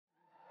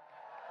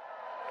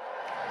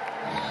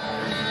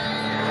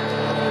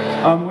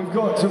We've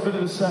got to a bit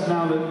of a set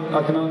now that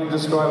I can only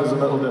describe as a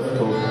little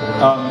difficult.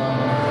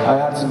 I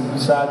had some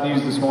sad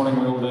news this morning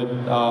we all did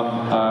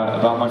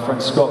about my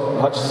friend Scott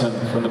Hutchison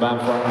from the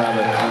band Frightened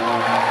Rabbit.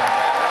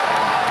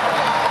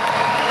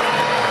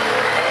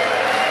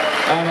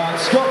 And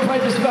Scott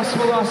played this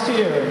festival last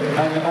year,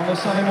 and on the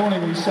Sunday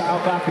morning we sat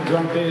out back and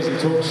drank beers and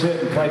talked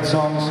shit and played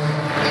songs.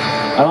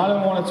 And I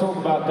don't want to talk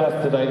about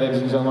death today,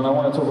 ladies and gentlemen, I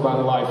want to talk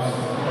about life.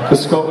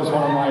 Because Scott was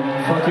one of my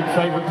fucking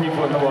favourite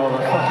people in the world. I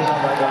fucking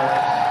love that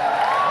guy.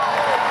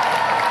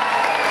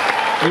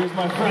 He was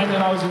my friend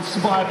and I was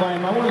inspired by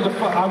him. I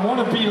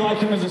want to be like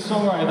him as a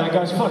songwriter. That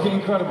guy's fucking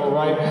incredible,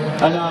 right?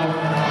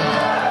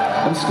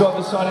 And Scott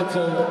decided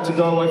to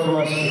go away from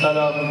us,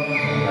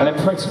 and it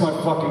breaks my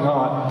fucking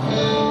heart.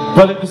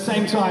 But at the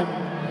same time,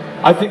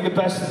 I think as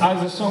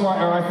a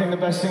songwriter, I think the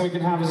best thing we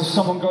can have is if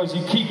someone goes,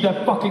 you keep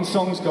their fucking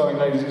songs going,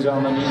 ladies and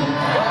gentlemen. We need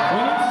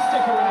to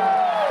stick around.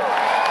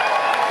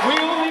 We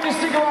all need to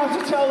stick around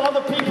to tell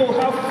other people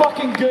how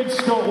fucking good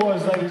Scott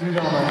was, ladies and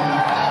gentlemen.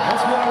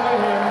 That's why we're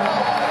here.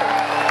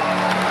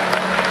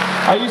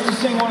 I used to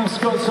sing one of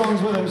Scott's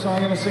songs with him, so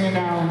I'm going to sing it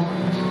now.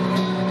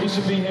 He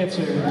should be here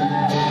too.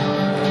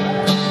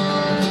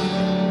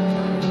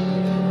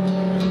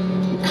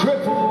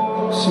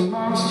 Cripples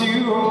amongst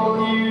you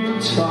all,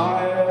 you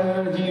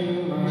tired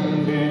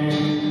human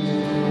beings.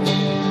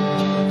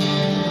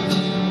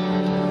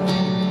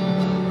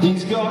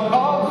 He's got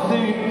all the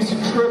things a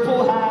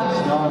cripple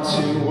has, not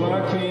to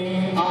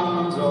working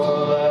arms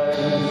or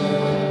legs.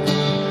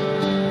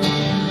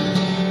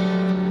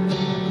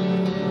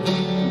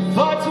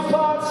 Vital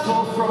parts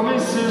fall from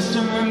his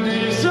system and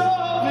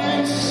dissolve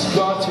in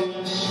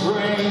Scottish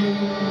rain.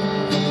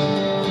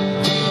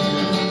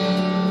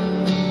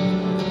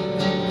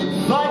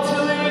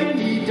 Vitally,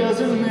 he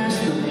doesn't miss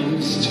them,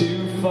 he's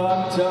too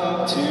fucked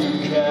up to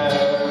care.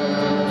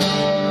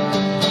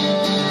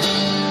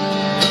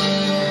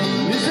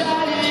 Is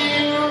that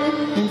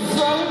you in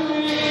front of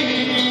me?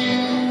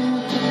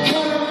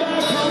 Coming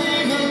back for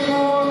even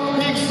more,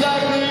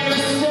 exactly the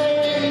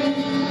same.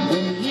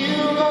 And you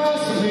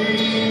must be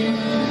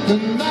the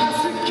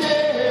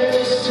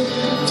masochist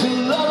to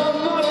love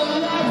one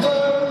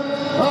another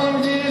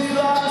on his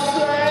last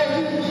day,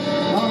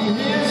 on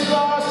his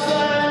last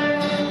day.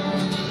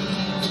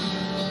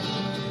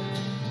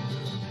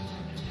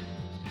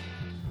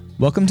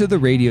 Welcome to The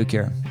Radio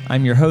Cure.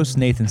 I'm your host,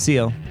 Nathan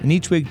Seal, and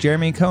each week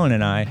Jeremy Cohen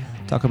and I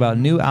talk about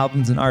new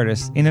albums and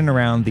artists in and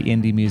around the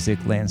indie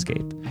music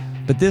landscape.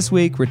 But this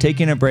week, we're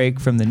taking a break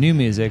from the new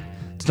music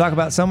to talk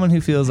about someone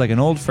who feels like an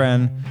old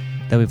friend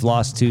that we've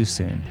lost too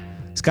soon.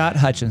 Scott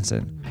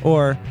Hutchison,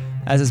 or,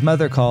 as his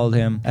mother called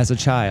him as a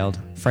child,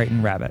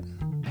 Frightened Rabbit.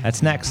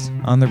 That's next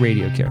on The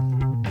Radio Cure.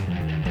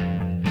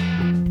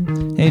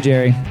 Hey,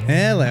 Jerry.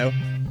 Hello.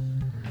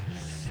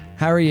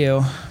 How are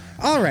you?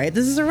 All right,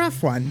 this is a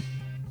rough one.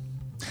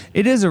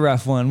 It is a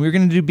rough one. We were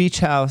going to do Beach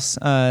House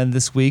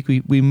this week.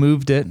 We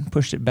moved it,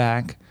 pushed it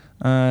back,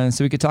 so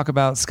we could talk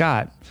about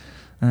Scott.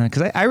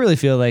 Because I really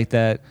feel like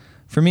that,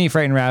 for me,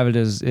 Frightened Rabbit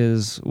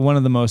is one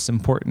of the most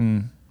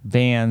important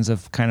bands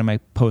of kind of my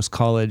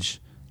post-college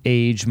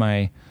age,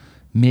 my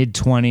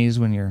mid-20s,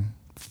 when you're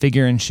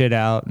figuring shit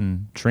out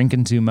and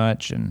drinking too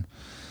much. And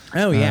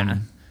oh, yeah.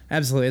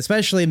 Absolutely.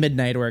 Especially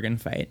Midnight Organ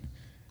Fight.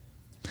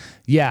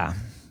 Yeah.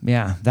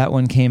 That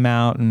one came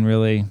out and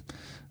really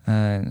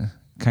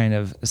kind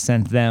of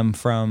sent them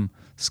from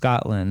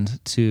Scotland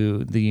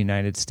to the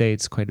United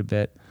States. Quite a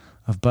bit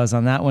of buzz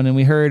on that one. And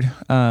we heard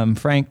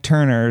Frank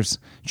Turner's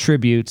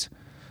tribute.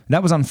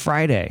 That was on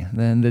Friday,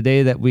 then the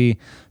day that we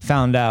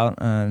found out,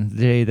 the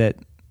day that,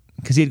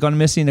 because he had gone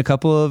missing a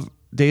couple of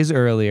days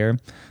earlier,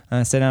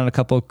 sent out a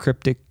couple of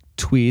cryptic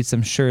tweets.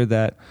 I'm sure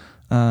that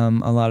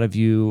a lot of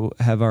you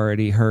have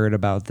already heard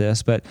about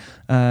this, but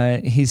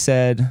he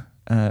said,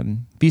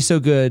 be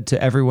so good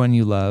to everyone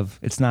you love.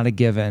 It's not a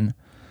given.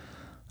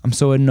 I'm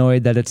so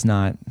annoyed that it's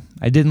not.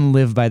 I didn't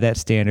live by that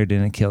standard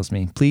and it kills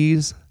me.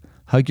 Please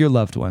hug your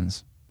loved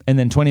ones. And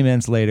then 20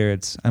 minutes later,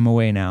 it's, I'm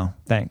away now.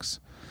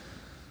 Thanks.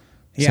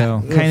 Yeah.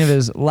 So kind of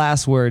his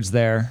last words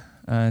there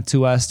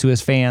to us, to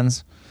his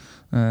fans,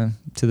 to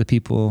the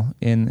people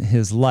in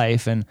his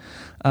life. And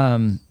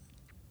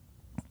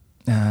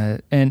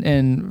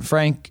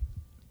Frank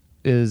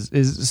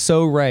is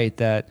so right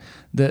that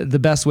the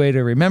best way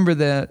to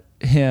remember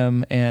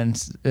him and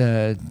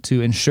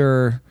to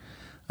ensure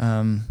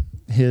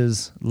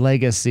his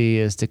legacy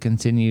is to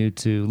continue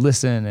to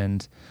listen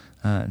and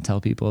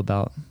tell people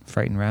about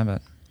Frightened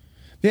Rabbit.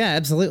 Yeah,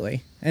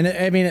 absolutely. And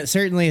I mean, it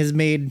certainly has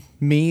made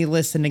me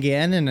listen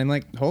again, and I'm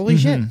like, holy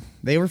shit,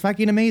 they were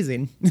fucking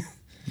amazing.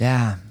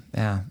 Yeah.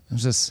 It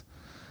was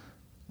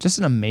just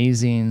an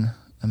amazing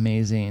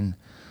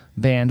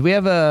band. We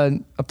have a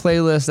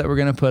playlist that we're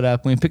going to put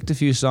up. We picked a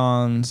few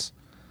songs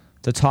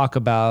to talk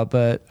about,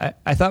 but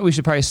I thought we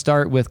should probably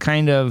start with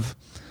kind of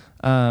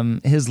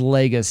his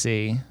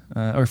legacy,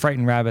 or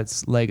Frightened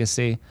Rabbit's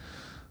legacy.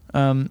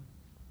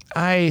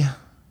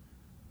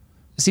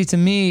 See, to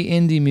me,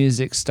 indie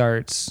music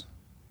starts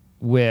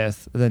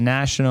with the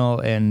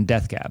National and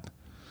Death Cab.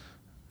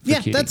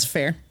 Yeah, that's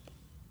fair.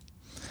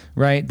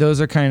 right?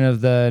 Those are kind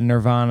of the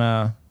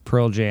Nirvana,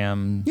 Pearl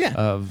Jam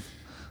of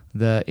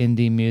the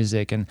indie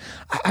music. And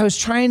I was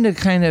trying to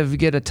kind of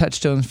get a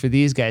touchstones for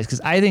these guys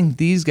because I think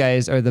these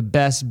guys are the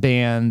best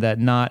band that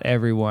not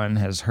everyone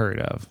has heard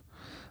of.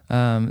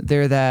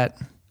 They're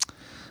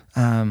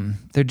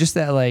just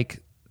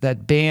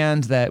that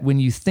band that when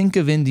you think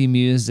of indie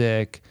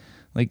music,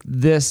 like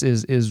this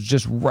is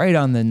just right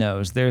on the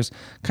nose. There's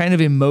kind of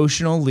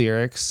emotional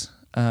lyrics,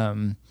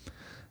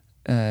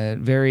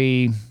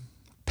 very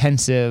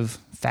pensive,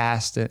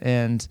 fast,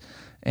 and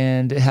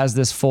it has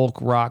this folk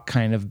rock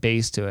kind of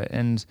bass to it.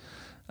 And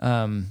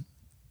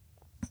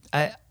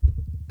I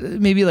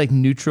maybe like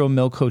Neutral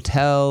Milk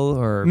Hotel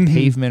or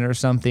Pavement or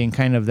something,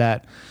 kind of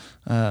that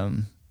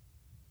the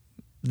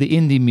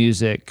indie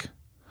music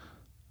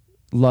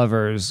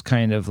lovers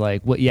kind of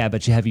like, what? Yeah,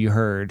 but have you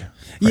heard?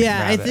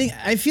 Yeah,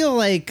 I feel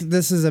like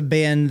this is a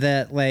band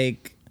that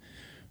like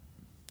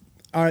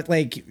are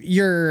like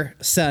your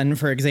son,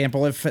 for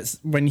example,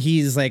 when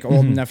he's like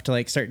old enough to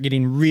like start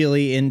getting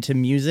really into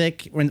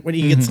music, when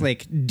he gets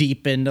like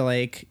deep into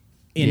like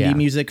indie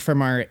music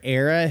from our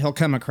era, he'll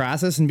come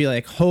across us and be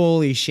like,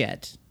 holy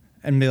shit.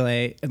 And be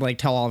like, and like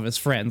tell all of his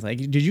friends, like,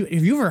 have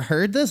you ever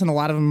heard this? And a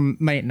lot of them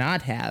might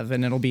not have,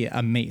 and it'll be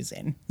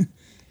amazing.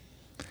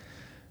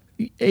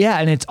 Yeah,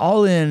 and it's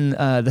all in,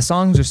 the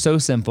songs are so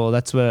simple.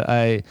 That's what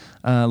I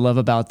love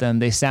about them.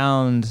 They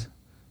sound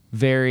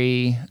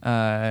very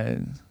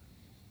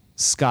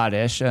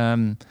Scottish.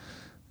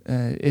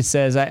 It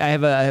says, I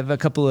have a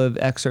couple of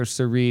excerpts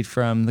to read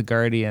from The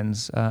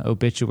Guardian's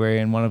obituary,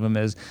 and one of them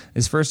is,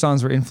 his first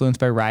songs were influenced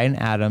by Ryan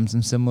Adams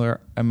and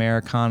similar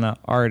Americana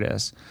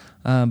artists.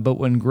 But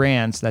when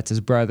Grant, that's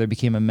his brother,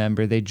 became a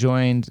member, they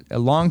joined a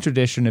long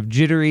tradition of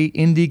jittery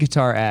indie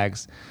guitar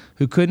acts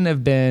who couldn't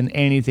have been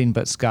anything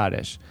but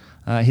Scottish.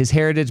 His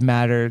heritage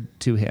mattered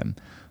to him.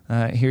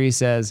 Here he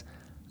says,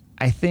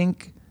 I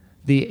think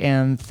the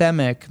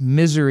anthemic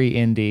misery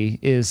indie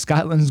is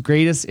Scotland's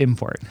greatest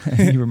import,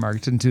 he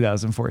remarked in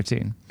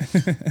 2014.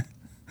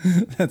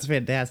 That's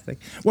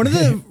fantastic. One of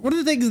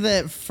the things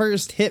that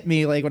first hit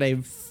me, like when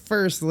I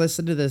first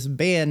listened to this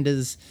band,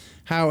 is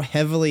how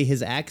heavily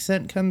his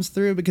accent comes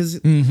through, because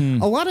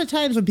a lot of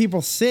times when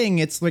people sing,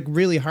 it's like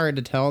really hard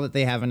to tell that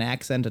they have an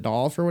accent at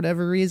all for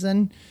whatever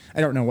reason. I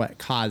don't know what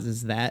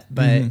causes that,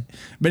 but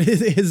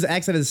his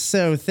accent is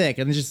so thick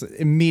and it just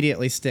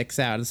immediately sticks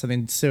out as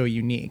something so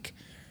unique.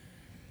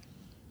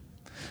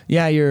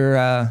 Yeah,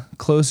 you're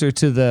closer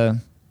to the,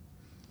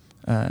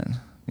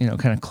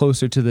 kind of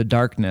closer to the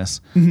darkness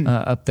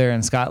up there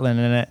in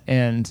Scotland,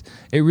 and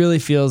it really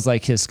feels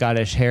like his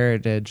Scottish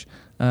heritage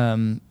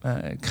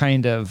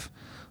kind of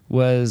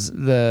was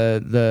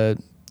the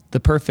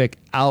perfect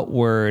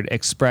outward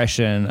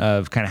expression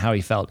of kind of how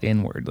he felt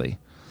inwardly,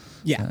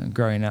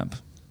 growing up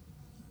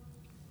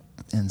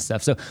and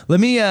stuff. So let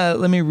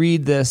me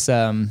read this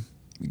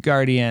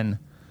Guardian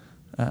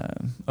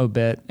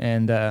obit,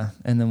 and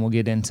then we'll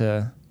get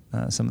into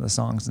some of the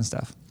songs and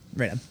stuff.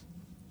 Right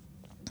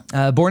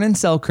on. Born in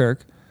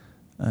Selkirk,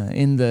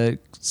 in the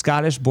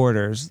Scottish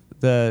borders,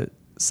 the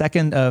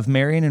second of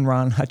Marion and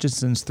Ron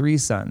Hutchison's 3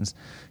 sons,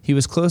 he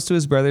was close to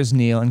his brothers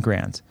Neil and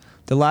Grant,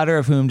 the latter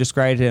of whom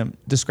described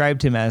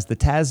him as the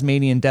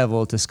Tasmanian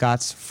devil to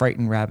Scott's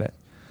frightened rabbit.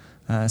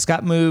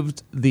 Scott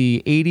moved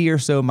the 80 or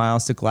so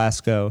miles to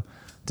Glasgow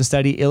to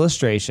study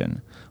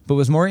illustration, but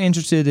was more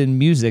interested in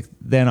music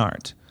than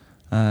art.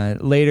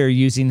 Later,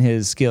 using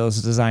his skills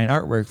to design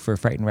artwork for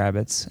Frightened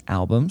Rabbit's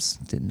albums.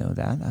 Didn't know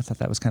that. I thought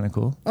that was kind of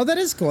cool. Oh, that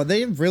is cool. They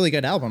have really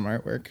good album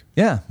artwork.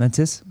 Yeah, that's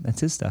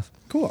his stuff.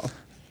 Cool.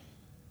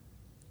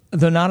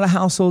 Though not a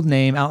household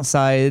name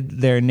outside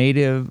their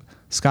native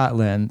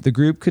Scotland, the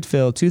group could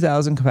fill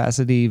 2,000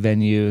 capacity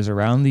venues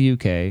around the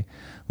UK,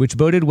 which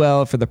boded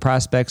well for the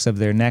prospects of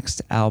their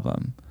next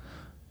album.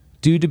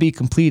 Due to be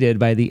completed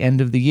by the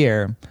end of the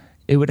year,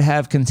 it would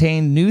have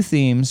contained new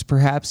themes,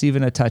 perhaps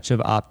even a touch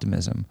of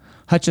optimism.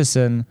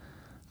 Hutchison,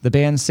 the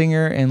band's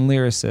singer and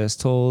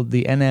lyricist, told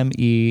the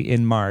NME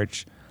in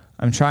March,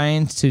 I'm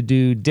trying to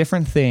do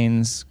different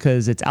things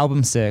because it's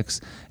album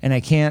 6 and I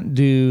can't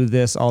do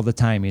this all the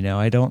time,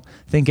 I don't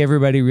think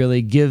everybody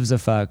really gives a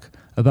fuck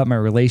about my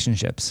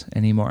relationships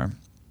anymore.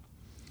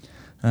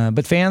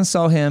 But fans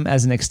saw him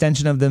as an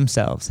extension of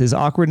themselves. His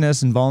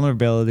awkwardness and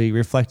vulnerability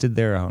reflected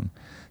their own.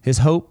 His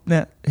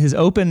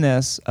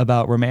openness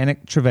about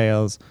romantic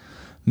travails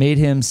made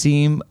him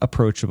seem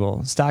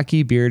approachable.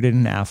 Stocky, bearded,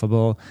 and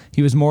affable,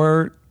 he was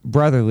more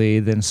brotherly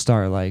than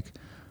star-like.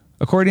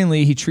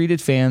 Accordingly, he treated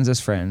fans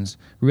as friends,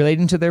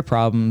 relating to their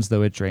problems,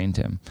 though it drained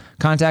him.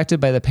 Contacted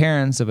by the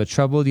parents of a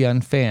troubled young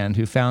fan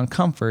who found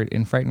comfort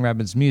in Frightened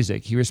Rabbit's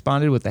music, he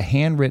responded with a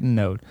handwritten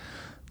note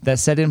that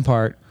said in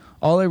part,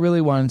 all I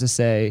really wanted to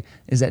say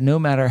is that no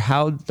matter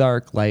how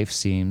dark life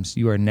seems,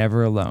 you are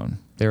never alone.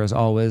 There is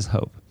always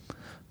hope.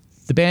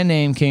 The band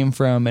name came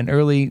from an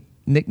early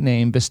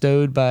nickname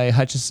bestowed by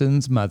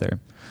Hutchison's mother.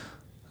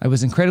 I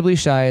was incredibly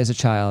shy as a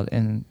child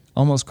and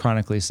almost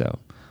chronically so,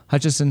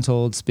 Hutchison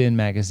told Spin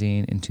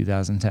magazine in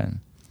 2010.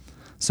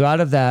 So out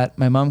of that,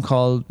 my mom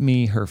called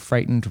me her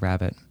frightened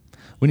rabbit.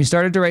 When he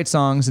started to write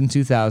songs in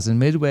 2000,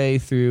 midway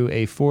through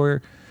a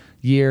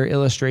 4-year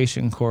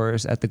illustration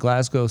course at the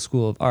Glasgow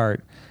School of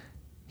Art,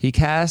 he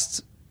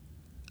cast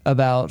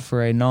about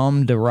for a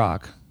nom de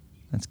rock.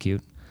 That's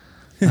cute.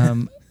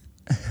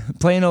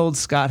 Plain old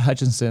Scott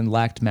Hutchison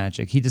lacked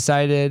magic. He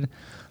decided,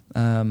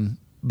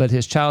 but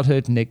his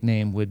childhood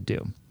nickname would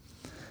do.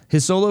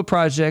 His solo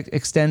project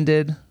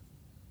extended.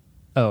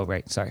 Oh,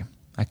 right. Sorry.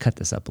 I cut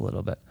this up a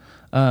little bit.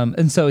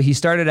 And so he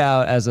started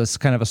out as a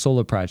kind of a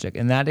solo project,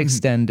 and that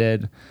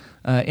extended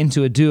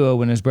into a duo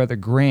when his brother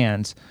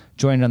Grant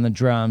joined on the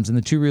drums, and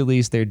the two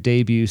released their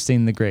debut,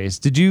 Sing the Grace.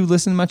 Did you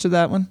listen much of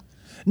that one?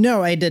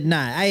 No, I did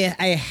not.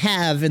 I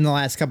have in the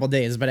last couple of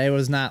days, but I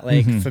was not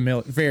like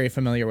very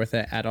familiar with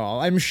it at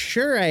all. I'm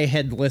sure I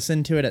had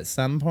listened to it at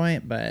some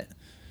point, but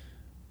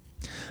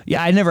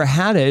yeah, I never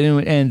had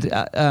it.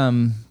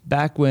 And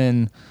back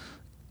when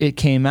it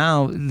came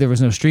out, there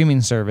was no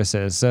streaming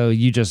services, so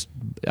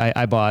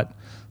I bought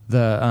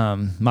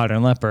the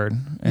Modern Leopard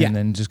and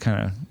then just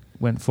kind of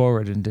went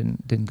forward and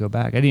didn't go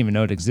back. I didn't even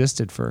know it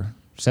existed for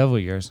several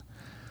years.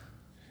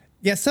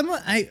 Yeah,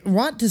 I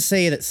want to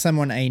say that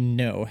someone I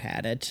know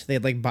had it. They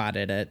like bought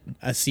it at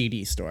a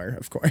CD store,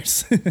 of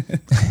course.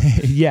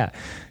 Yeah.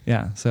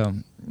 So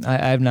I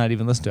have not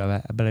even listened to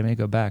it, but I may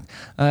go back.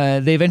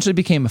 They eventually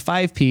became a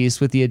 5-piece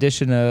with the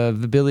addition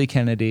of Billy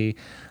Kennedy,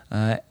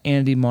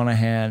 Andy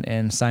Monahan,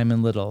 and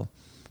Simon Little.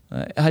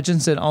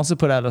 Hutchinson also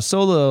put out a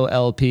solo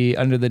LP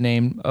under the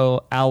name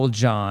Al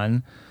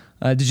John.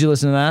 Did you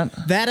listen to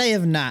that? That I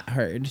have not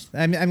heard.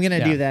 I'm going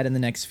to do that in the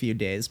next few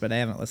days, but I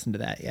haven't listened to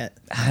that yet.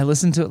 I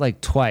listened to it like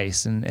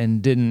twice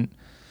and didn't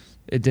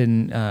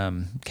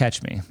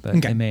catch me,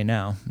 but it may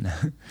now.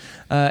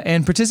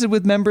 And participated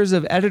with members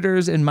of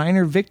Editors and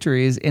Minor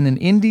Victories in an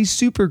indie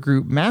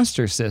supergroup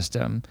Master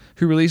System,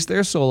 who released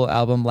their solo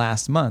album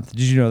last month.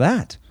 Did you know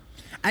that?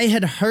 I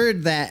had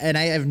heard that, and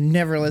I have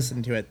never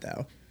listened to it,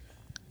 though.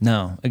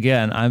 No.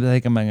 Again, I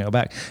think I'm going to go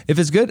back. If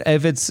it's good,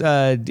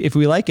 if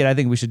we like it, I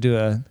think we should do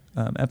a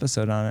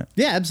episode on it.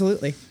 Yeah,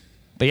 absolutely.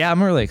 But yeah,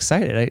 I'm really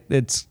excited.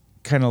 It's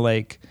kind of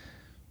like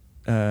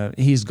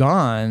he's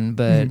gone,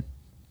 but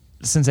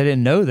since I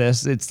didn't know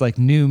this, it's like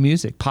new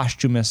music,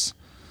 posthumous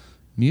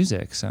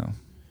music. So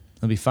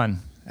it'll be fun.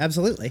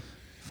 Absolutely.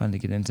 Fun to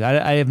get into.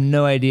 I have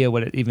no idea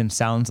what it even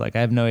sounds like.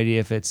 I have no idea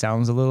if it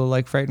sounds a little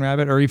like Frightened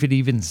Rabbit or if it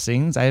even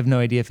sings. I have no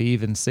idea if he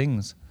even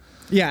sings.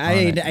 Yeah,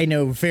 I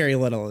know very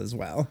little as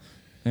well.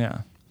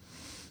 Yeah.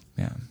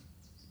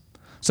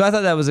 So I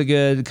thought that was a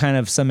good kind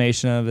of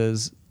summation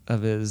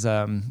of his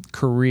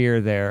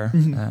career there,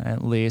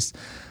 at least.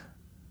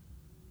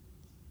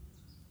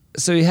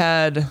 So he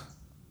had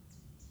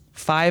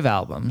 5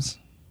 albums,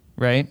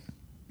 right?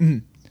 Mm-hmm.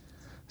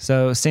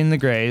 So Sing the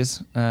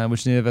Grace,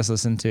 which neither of us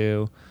listened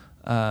to,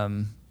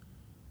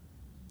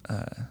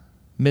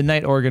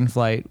 Midnight Organ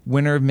Flight,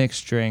 Winter of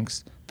Mixed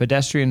Drinks,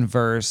 Pedestrian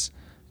Verse,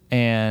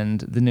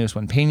 and the newest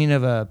one, Painting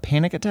of a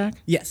Panic Attack?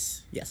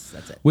 Yes,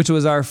 that's it. Which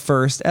was our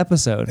first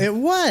episode. It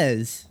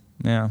was.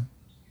 Yeah.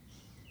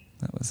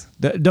 That was.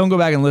 Don't go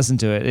back and listen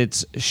to it.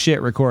 It's shit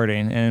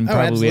recording, and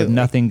probably we have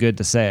nothing good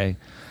to say,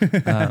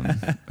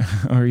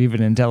 or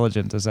even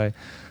intelligent to say.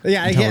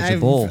 Yeah,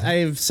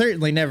 I've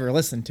certainly never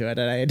listened to it,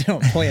 and I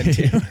don't plan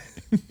to.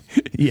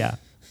 Yeah.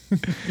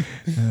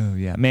 Oh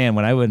yeah, man!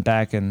 When I went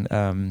back and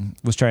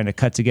was trying to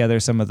cut together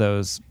some of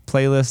those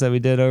playlists that we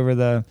did over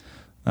the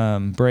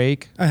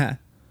break, it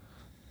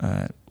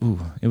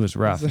was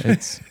rough.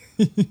 It's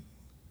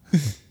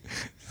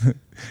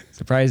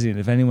surprising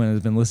if anyone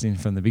has been listening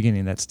from the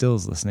beginning that still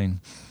is listening.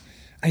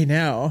 I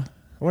know.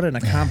 What an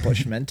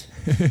accomplishment.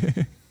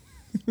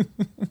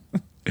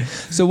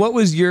 So what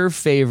was your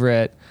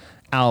favorite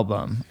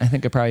album? I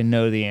think I probably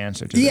know the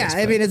answer to this. Yeah,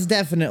 I mean, it's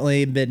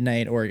definitely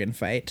Midnight Organ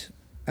Fight.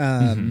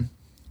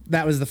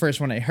 That was the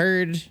first one I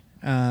heard.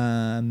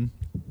 That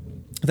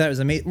was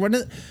amazing. One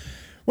of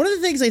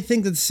the things I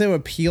think that's so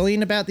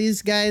appealing about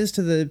these guys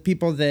to the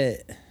people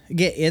that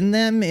get in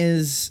them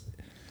is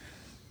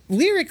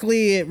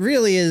lyrically, it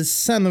really is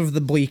some of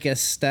the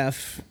bleakest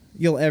stuff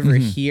you'll ever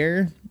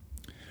hear.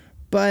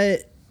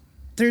 But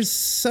there's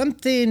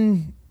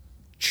something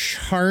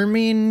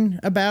charming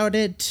about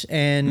it,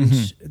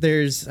 and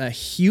there's a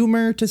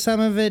humor to some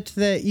of it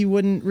that you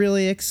wouldn't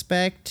really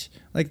expect.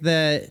 Like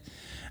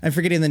I'm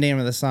forgetting the name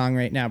of the song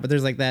right now, but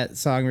there's like that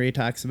song where he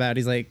talks about,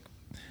 he's like,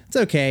 it's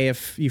okay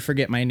if you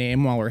forget my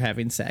name while we're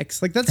having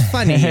sex. Like, that's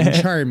funny and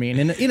charming,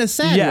 and in a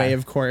sad way,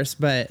 of course,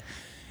 but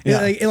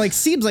it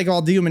seems like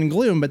all doom and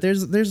gloom, but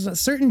there's a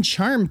certain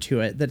charm to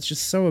it that's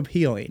just so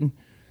appealing.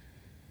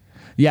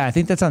 Yeah, I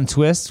think that's on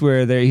Twist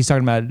where he's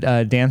talking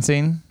about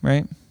dancing,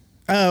 right?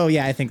 Oh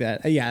yeah, I think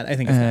that. Yeah, I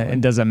think it's that one.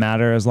 It doesn't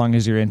matter as long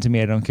as you're into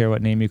me. I don't care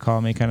what name you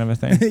call me, kind of a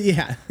thing.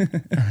 Yeah.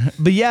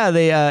 But yeah,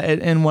 they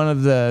in one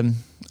of the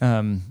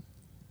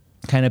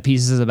kind of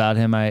pieces about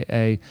him,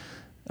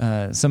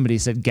 somebody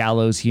said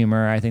gallows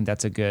humor. I think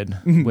that's a good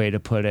way to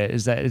put it.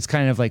 Is that it's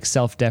kind of like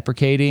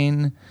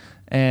self-deprecating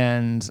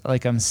and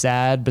like I'm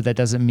sad, but that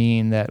doesn't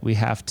mean that we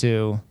have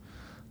to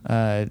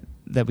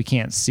that we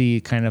can't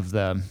see kind of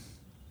the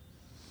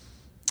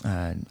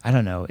I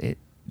don't know.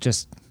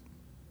 just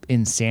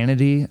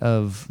insanity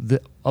of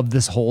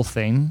this whole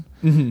thing.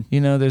 You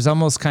know, there's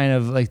almost kind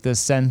of like this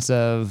sense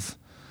of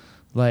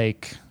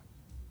like,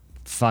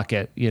 fuck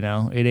it, you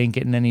know, it ain't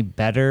getting any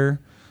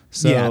better.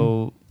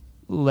 So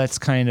let's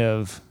kind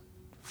of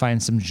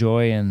find some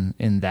joy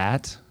in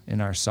that,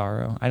 in our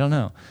sorrow. I don't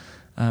know.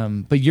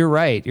 But you're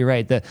right.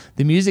 The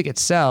music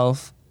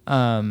itself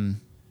has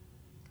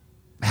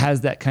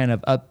that kind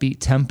of upbeat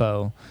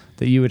tempo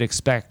that you would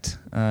expect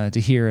to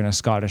hear in a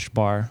Scottish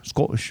bar.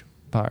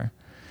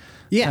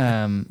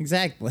 Yeah,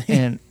 exactly.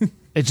 And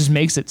it just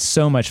makes it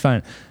so much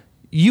fun.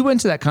 You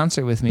went to that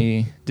concert with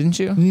me, didn't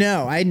you?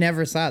 No, I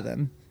never saw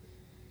them.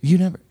 You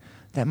never?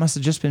 That must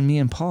have just been me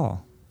and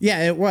Paul.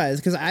 Yeah, it was,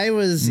 because I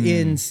was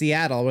in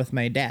Seattle with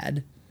my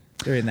dad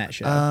during that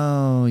show.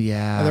 Oh,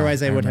 yeah.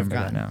 Otherwise, I would have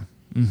gone. Now.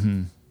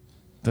 Mm-hmm.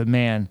 But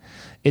man,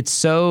 it's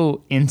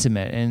so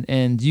intimate,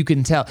 and you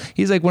can tell.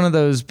 He's like one of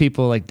those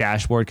people like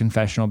Dashboard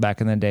Confessional back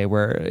in the day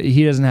where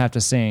he doesn't have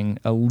to sing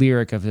a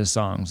lyric of his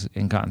songs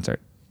in concert.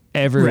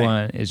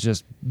 Everyone is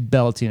just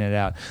belting it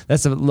out.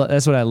 That's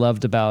what I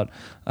loved about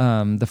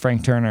the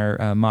Frank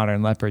Turner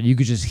Modern Leopard. You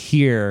could just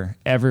hear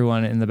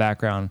everyone in the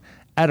background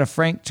at a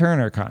Frank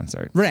Turner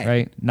concert,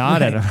 right?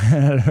 Not at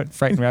a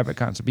Frightened Rabbit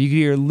concert, but you could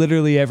hear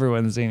literally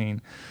everyone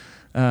singing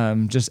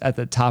just at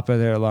the top of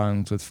their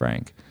lungs with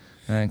Frank,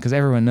 because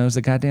everyone knows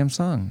the goddamn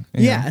song.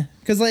 Yeah,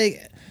 because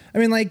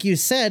like you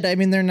said,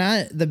 they're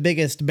not the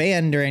biggest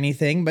band or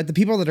anything, but the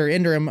people that are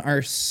into them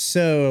are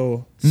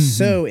so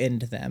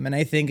into them. And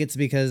I think it's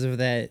because of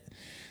that,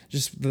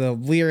 just the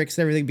lyrics,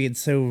 everything being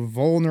so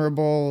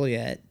vulnerable,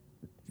 yet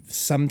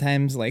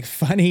sometimes like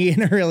funny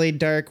in a really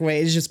dark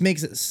way. It just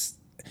makes it,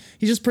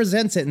 he just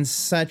presents it in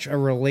such a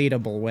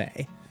relatable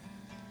way.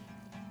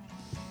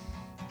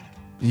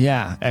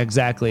 Yeah,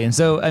 exactly. And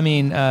so,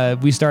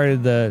 we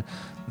started the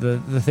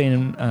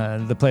thing,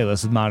 the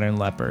playlist with Modern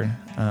Leopard.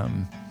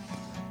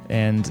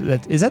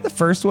 And is that the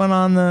first one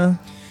on the?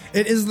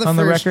 It is the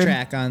first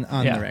track on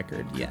the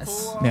record.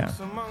 Yes. Yeah.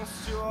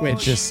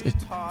 Which it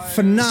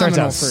phenomenal. Starts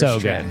out first so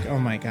track. good. Oh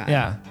my god.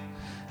 Yeah.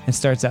 It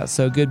starts out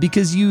so good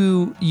because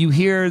you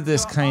hear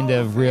this kind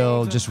of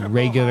real, just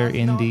regular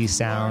indie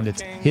sound. It's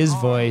his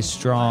voice,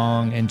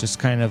 strong and just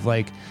kind of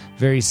like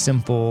very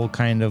simple,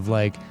 kind of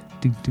like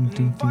ding, ding,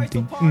 ding, ding,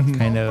 ding,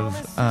 kind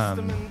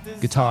of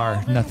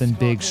guitar, nothing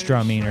big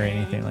strumming or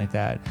anything like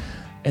that.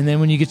 And then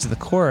when you get to the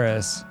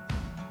chorus,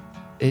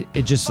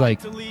 it just like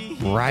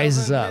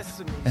rises up,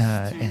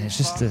 and it's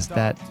just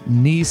that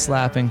knee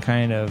slapping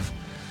kind of,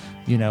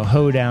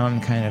 hoedown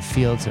kind of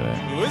feel to it.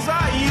 Was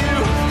that you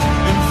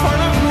in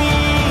front of me?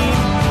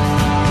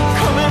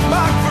 Coming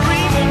back for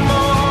even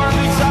more.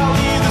 They tell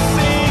you the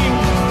same.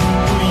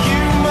 Well,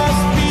 you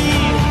must be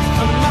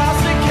a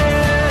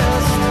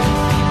masochist.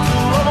 To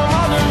love a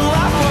modern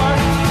leopard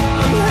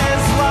on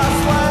his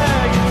last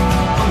leg.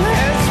 On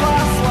his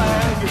last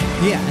leg.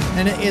 Yeah,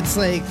 and it's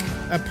like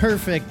a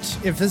perfect,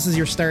 if this is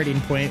your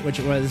starting point, which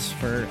it was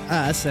for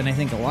us, and I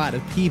think a lot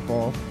of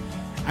people,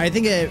 I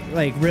think it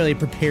like really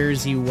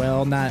prepares you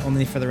well, not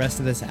only for the rest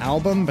of this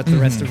album, but the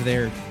rest of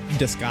their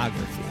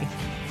discography.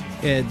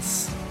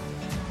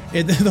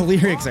 The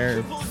lyrics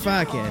are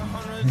fucking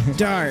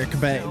dark,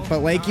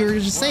 but like you were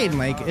just saying,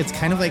 like it's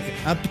kind of like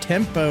up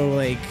tempo,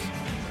 like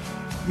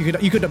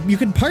you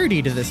could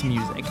party to this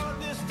music.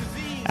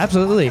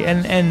 Absolutely,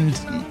 and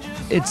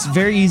it's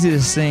very easy to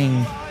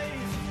sing,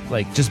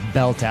 like just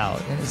belt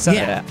out.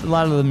 A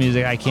lot of the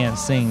music I can't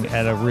sing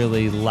at a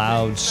really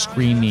loud,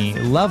 screamy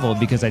level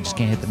because I just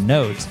can't hit the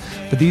notes.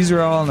 But these are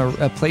all in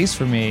a place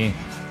for me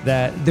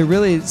that they're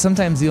really,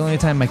 sometimes the only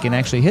time I can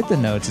actually hit the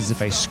notes is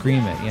if I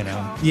scream it,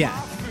 Yeah. Yeah.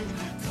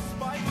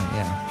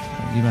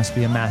 You must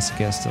be a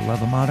masochist to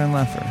love a modern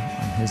leopard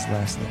on his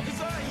last leg.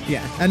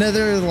 Yeah.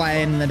 Another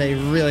line that I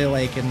really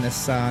like in this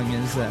song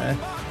is,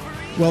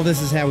 well,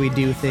 this is how we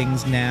do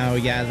things now.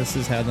 Yeah, this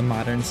is how the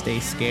moderns stay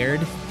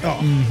scared.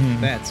 Oh,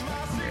 that's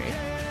fucking great.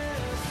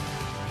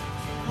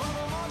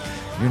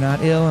 You're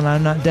not ill and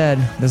I'm not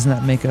dead. Doesn't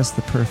that make us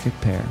the perfect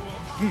pair?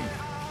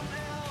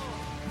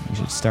 We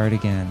should start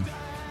again.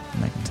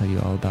 And I can tell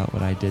you all about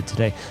what I did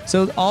today.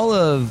 So all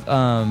of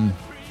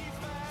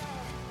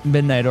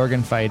Midnight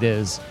Organ Fight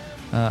is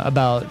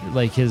about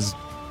like his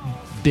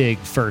big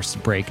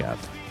first breakup.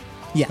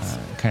 Yes.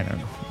 Kind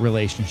of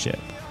relationship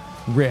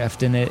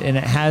rift, and it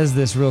has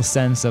this real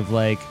sense of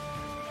like,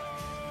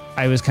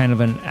 I was kind of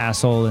an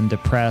asshole and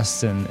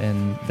depressed,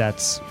 and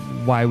that's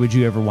why would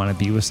you ever want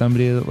to be with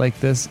somebody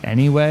like this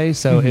anyway?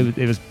 So it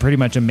was pretty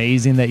much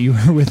amazing that you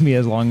were with me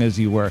as long as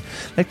you were.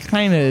 That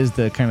kind of is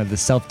the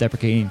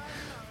self-deprecating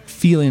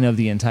feeling of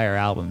the entire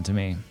album to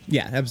me.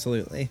 Yeah,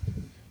 absolutely.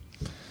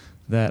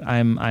 That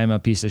I'm a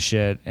piece of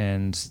shit,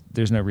 and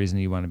there's no reason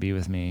you want to be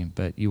with me,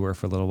 but you were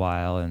for a little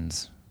while,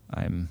 and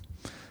I'm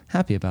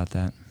happy about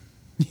that.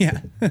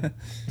 Yeah.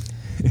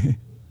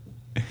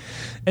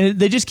 And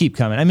they just keep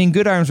coming. I mean,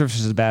 Good Arms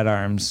versus Bad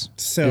Arms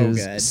is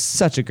good.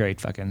 Such a great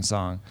fucking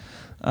song.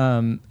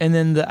 And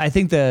then I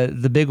think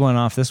the big one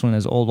off this one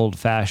is Old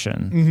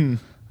Fashioned.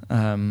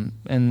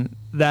 And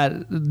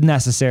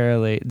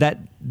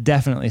that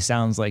definitely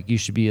sounds like you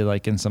should be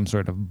like in some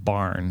sort of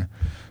barn,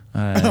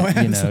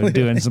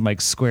 doing some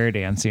like square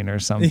dancing or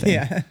something.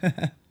 Yeah.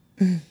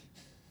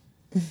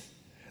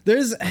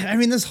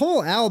 This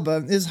whole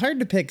album is hard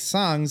to pick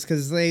songs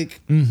because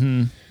like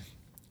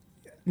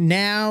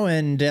now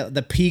and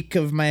the peak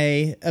of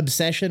my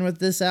obsession with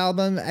this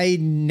album, I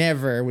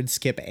never would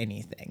skip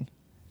anything.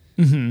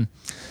 No,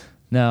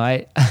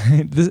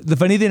 the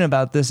funny thing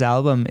about this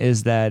album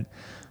is that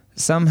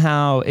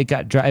somehow it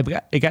got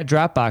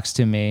Dropbox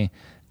to me,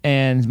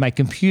 and my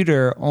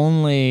computer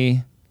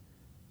only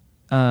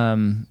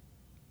got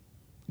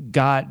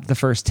the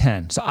first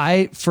 10.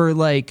 So for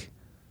like,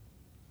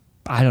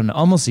 I don't know,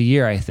 almost a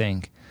year, I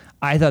think,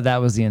 I thought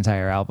that was the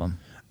entire album.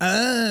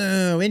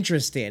 Oh,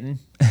 interesting.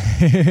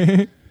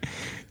 Isn't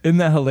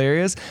that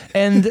hilarious?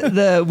 And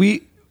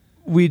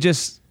we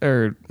just,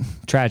 or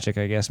tragic,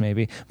 I guess,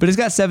 maybe, but it's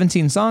got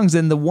 17 songs.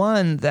 And the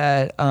one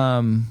that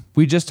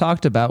we just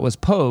talked about was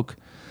Poke,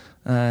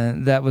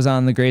 that was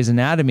on the Grey's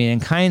Anatomy,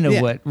 and kind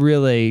of what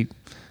really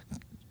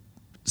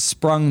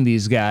sprung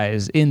these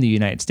guys in the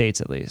United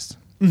States, at least.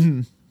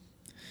 Mm-hmm.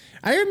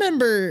 I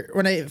remember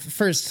when I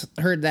first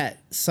heard that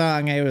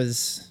song, I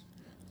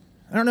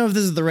don't know if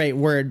this is the right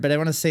word, but I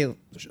want to say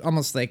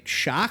almost like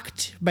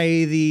shocked by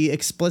the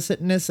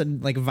explicitness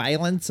and like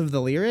violence of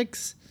the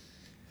lyrics.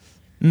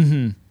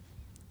 Mm-hmm.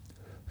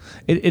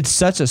 It's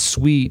such a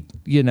sweet,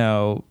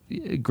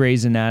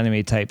 Grey's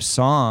Anatomy type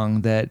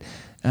song that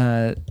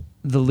the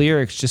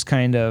lyrics just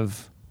kind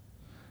of,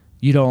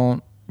 you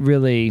don't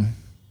really,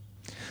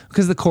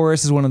 because the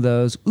chorus is one of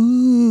those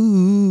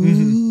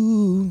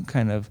ooh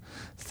kind of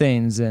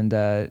things, and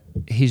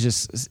he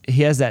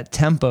has that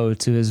tempo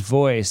to his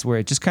voice where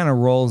it just kind of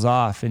rolls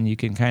off, and you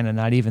can kind of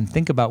not even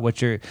think about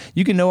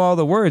you can know all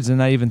the words and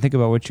not even think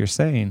about what you're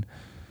saying.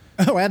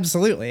 Oh,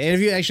 absolutely. And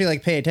if you actually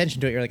like pay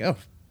attention to it, you're like, oh,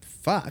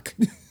 fuck.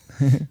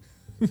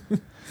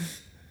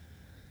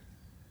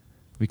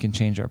 We can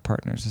change our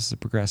partners. This is a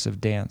progressive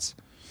dance.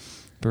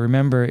 But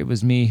remember, it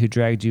was me who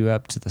dragged you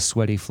up to the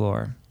sweaty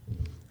floor.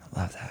 I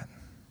love that.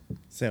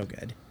 So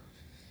good.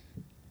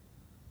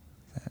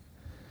 It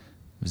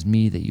was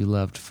me that you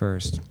loved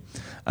first.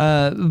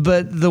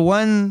 But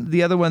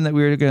the other one that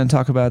we were going to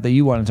talk about, that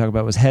you want to talk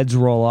about, was Heads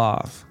Roll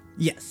Off.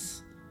 Yes.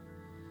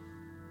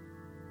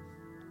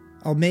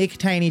 I'll make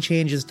tiny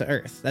changes to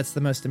Earth. That's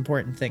the most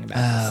important thing about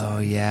this song. Oh,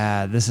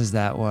 yeah. This is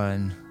that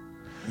one.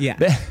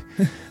 Yeah.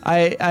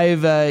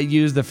 I've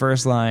used the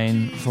first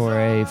line for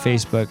a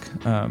Facebook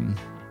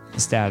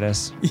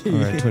status,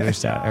 or a Twitter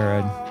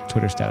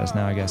status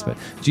now, I guess. But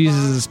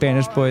Jesus is a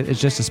Spanish boy. It's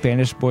just a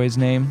Spanish boy's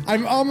name.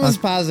 I'm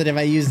almost positive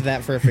I used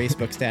that for a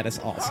Facebook status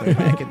also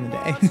back in the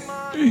day.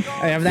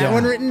 I have that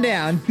one written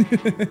down.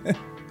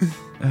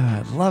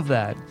 I love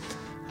that.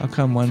 How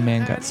come one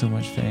man got so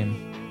much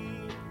fame?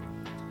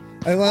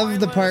 I love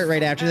the part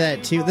right after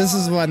that too. This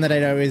is one that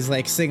I'd always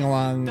like sing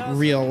along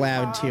real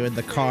loud to in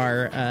the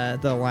car.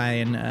 The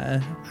line,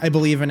 "I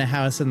believe in a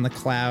house in the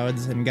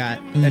clouds, and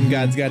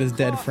God's got his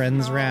dead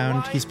friends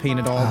round. He's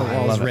painted all the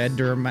walls red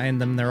to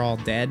remind them they're all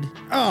dead."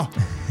 Oh,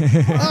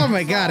 oh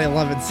my God, I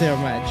love it so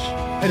much.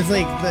 And it's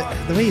like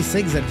the way he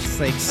sings it, it's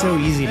just like so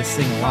easy to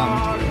sing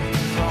along to.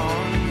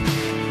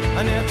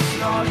 And it's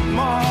not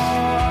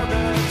more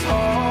than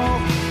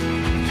talk,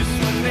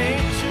 just when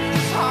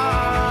nature's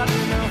hard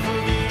enough of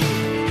you.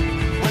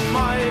 When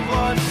my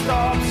blood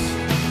stops,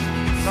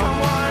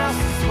 someone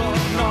else's will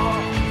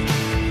not.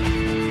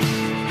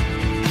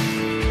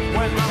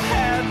 When my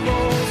head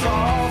rolls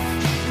off,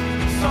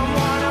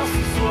 someone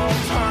else's will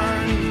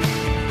turn.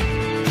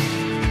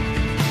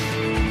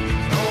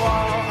 And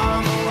while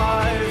I'm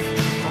alive,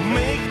 I'll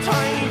make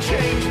tiny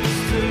changes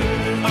to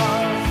Earth.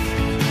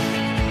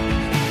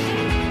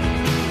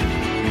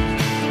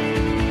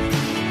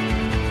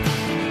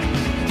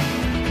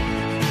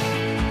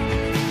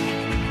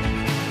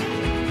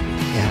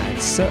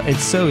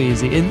 It's so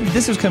easy. And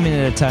this was coming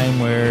at a time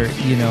where,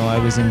 I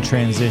was in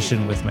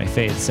transition with my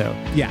faith. So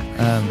Yeah.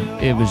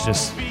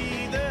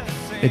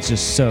 It's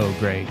just so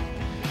great.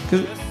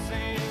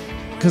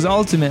 Because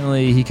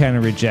ultimately he kind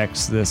of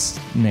rejects this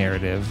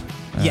narrative.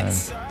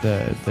 Yes.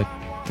 The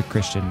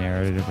Christian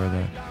narrative, or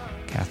the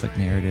Catholic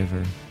narrative,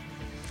 or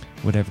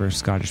whatever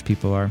Scottish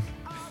people are.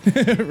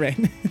 Right.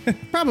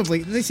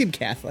 Probably. They seem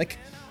Catholic.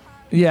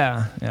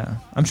 Yeah.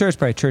 I'm sure it's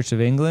probably Church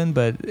of England,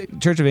 but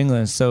Church of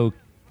England is so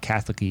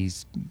Catholic-y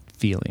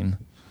feeling.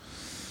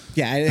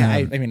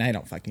 Yeah, I mean, I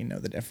don't fucking know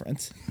the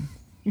difference.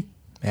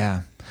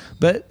 Yeah.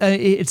 But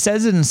it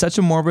says it in such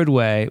a morbid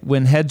way.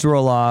 When heads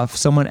roll off,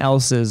 someone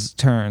else's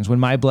turns. When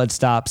my blood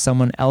stops,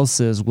 someone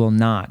else's will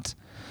not.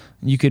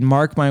 You can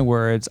mark my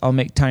words. I'll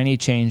make tiny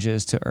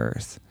changes to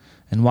Earth.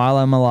 And while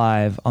I'm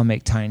alive, I'll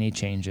make tiny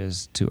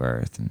changes to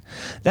Earth. And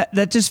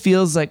that just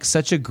feels like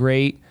such a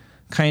great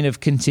kind of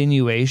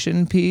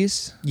continuation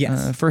piece.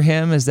 Yes. For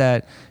him, is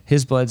that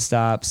his blood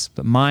stops,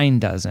 but mine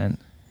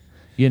doesn't.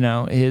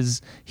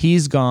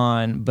 He's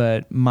gone,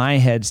 but my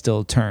head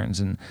still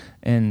turns,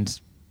 and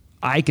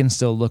I can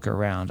still look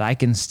around. I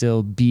can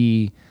still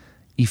be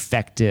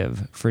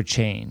effective for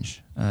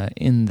change.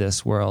 in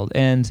this world.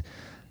 And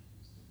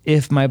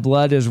if my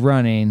blood is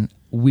running,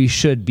 we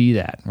should be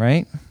that,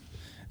 right?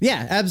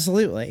 Yeah,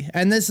 absolutely.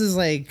 And this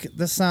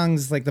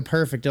song's like the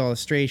perfect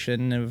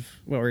illustration of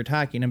what we're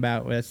talking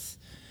about with,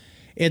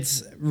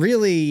 it's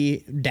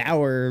really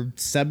dour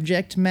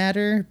subject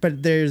matter,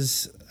 but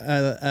there's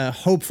a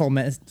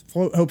hopefulness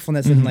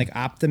and like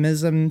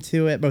optimism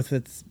to it, both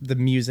with the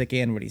music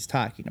and what he's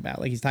talking about.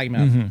 Like he's talking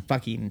about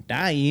fucking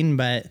dying,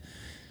 but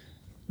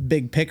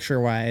big picture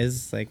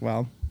wise, like,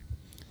 well,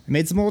 I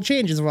made some little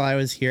changes while I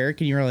was here.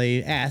 Can you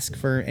really ask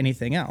for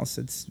anything else?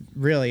 It's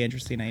really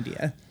interesting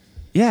idea.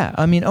 Yeah,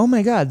 I mean, oh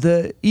my God,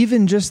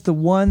 even just the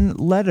one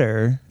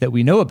letter that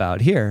we know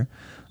about here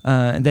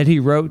that he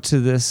wrote to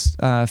this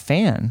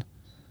fan.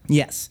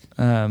 Yes.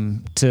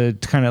 To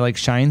kind of like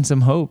shine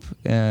some hope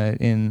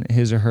in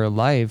his or her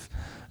life.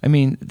 I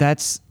mean,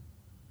 that's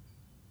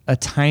a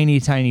tiny,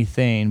 tiny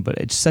thing, but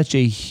it's such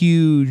a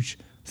huge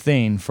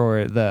thing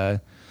for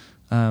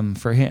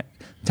for him.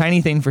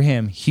 Tiny thing for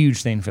him,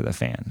 huge thing for the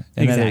fan.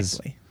 And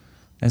exactly.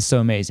 That's so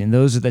amazing.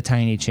 Those are the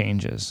tiny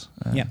changes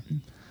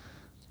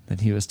that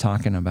he was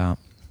talking about.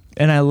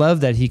 And I love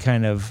that he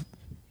kind of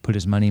put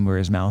his money where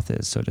his mouth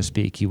is, so to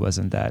speak. He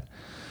wasn't that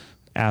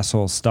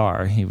asshole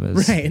star. He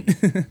was right.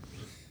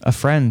 a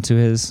friend to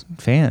his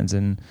fans.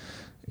 And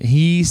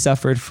he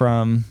suffered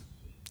from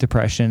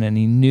depression, and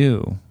he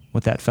knew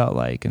what that felt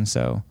like. And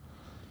so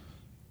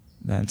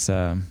that's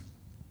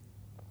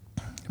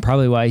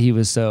probably why he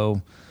was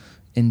so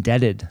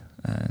indebted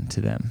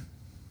to them.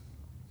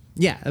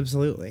 Yeah,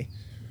 absolutely.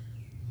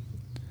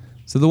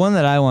 So the one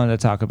that I wanted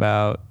to talk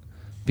about,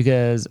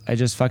 because I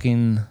just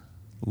fucking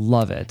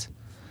love it,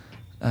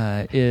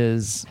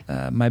 is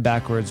My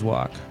Backwards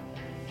Walk.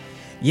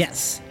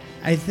 Yes.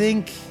 I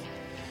think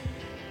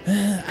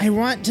I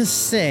want to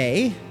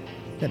say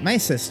that my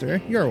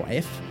sister, your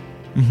wife,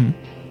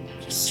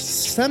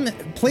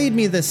 played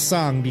me this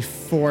song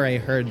before I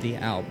heard the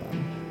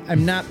album.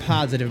 I'm not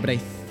positive, but I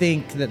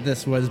think that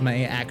this was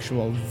my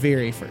actual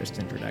very first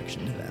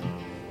introduction to them.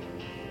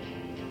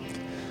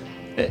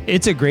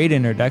 It's a great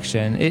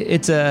introduction.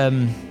 It's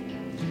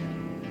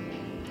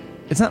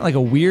not like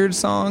a weird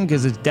song,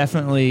 because it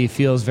definitely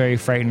feels very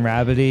Frightened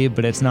Rabbit-y,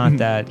 but it's not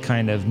that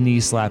kind of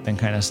knee-slapping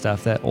kind of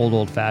stuff that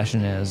old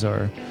fashioned is,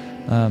 or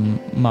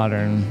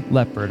Modern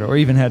Leopard, or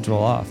even Heads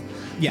Roll Off.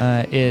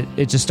 Yeah.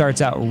 It just starts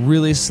out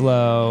really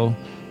slow.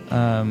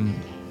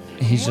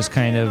 He's just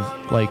kind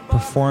of like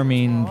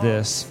performing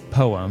this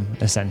poem,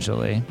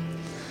 essentially.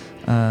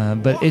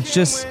 But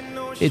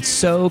it's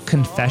so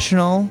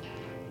confessional.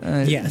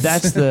 Yes.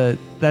 That's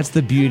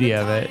the beauty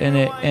of it,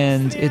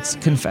 and it's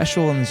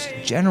confessional in this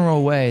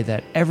general way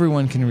that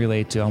everyone can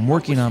relate to. I'm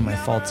working on my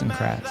faults and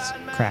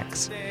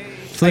cracks,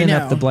 filling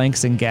up the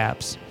blanks and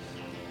gaps.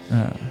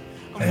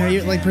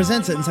 It like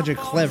presents it in such a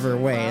clever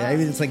way. I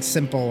mean, it's like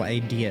simple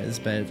ideas,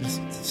 but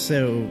it's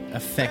so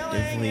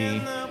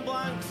effectively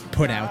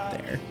put out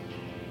there.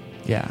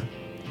 Yeah,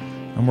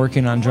 I'm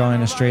working on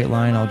drawing a straight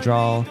line. I'll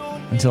draw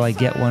until I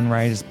get one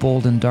right. It's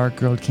bold and dark,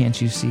 girl.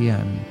 Can't you see?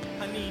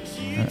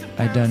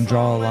 I done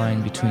draw a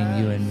line between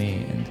you and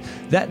me, and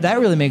that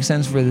really makes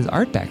sense for his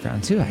art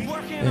background too.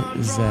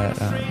 And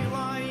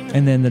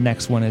then the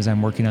next one is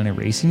I'm working on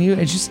erasing you.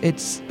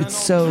 It's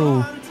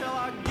so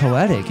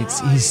poetic.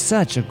 He's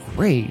such a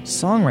great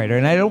songwriter,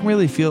 and I don't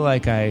really feel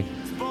like I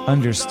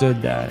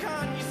understood that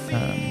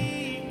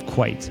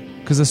quite,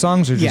 because the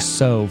songs are just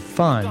so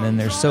fun and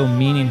they're so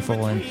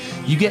meaningful, and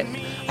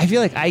I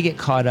feel like I get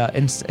caught up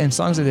in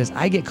songs like this.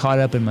 I get caught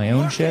up in my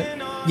own shit.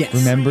 Yes.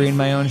 Remembering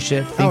my own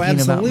shit, thinking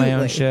about my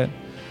own shit,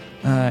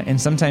 and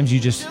sometimes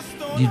you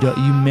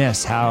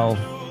miss how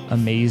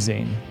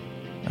amazing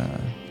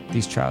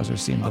these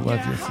trousers seem to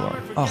love your floor.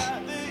 Oh,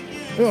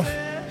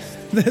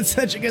 that's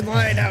such a good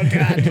line. Oh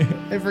God,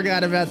 I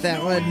forgot about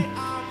that one.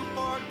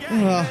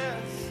 Oh.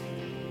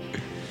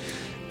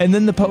 And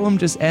then the poem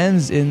just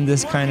ends in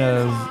this kind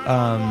of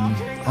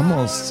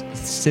almost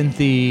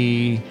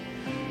synthy.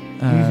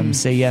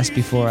 Say yes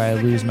before I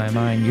lose my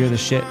mind. You're the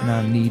shit, and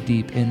I'm knee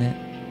deep in it.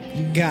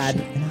 God,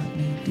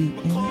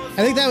 I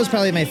think that was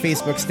probably my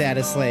Facebook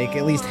status like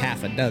at least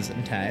half a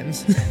dozen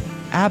times.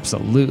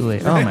 Absolutely.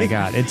 Right? Oh my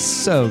God, it's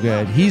so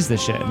good. He's the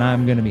shit, and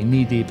I'm gonna be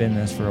knee deep in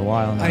this for a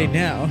while now. I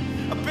know.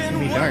 I've been It's gonna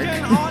be dark.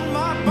 on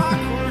my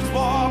backwards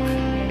walk.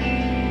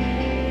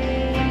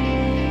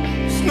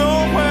 There's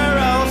nowhere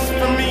else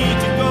for me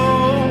to go.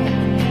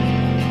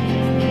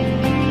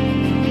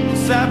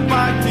 Sat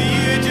back to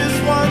you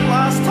just one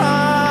last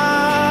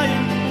time.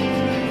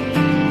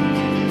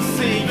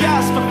 Say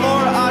yes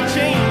before I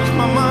change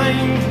my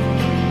mind.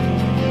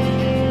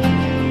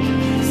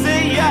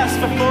 Say yes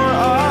before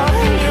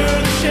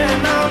you're the shit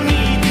and I'm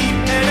knee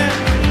deep in it.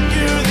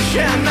 You're the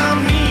shit and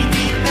I'm knee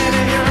deep in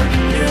it.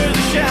 You're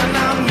the shit and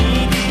I'm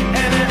knee deep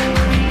in it.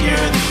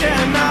 You're the shit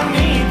and I'm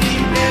knee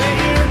deep in it.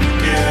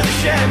 You're the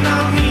shit and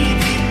I'm knee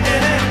deep in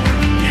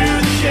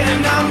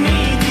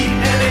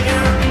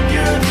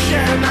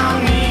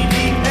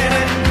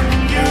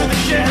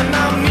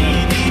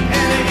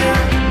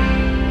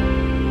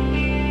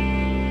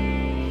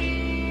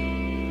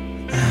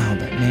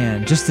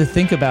just to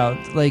think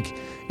about, like,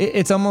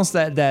 it's almost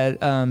that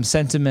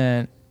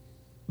sentiment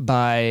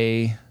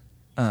by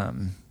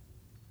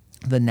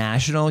the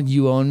National,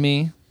 "You Own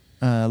Me,"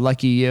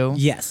 "Lucky You."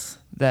 Yes.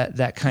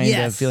 That kind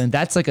of feeling.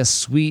 That's like a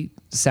sweet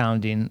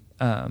sounding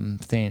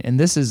thing, and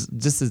this is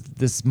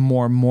this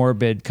more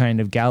morbid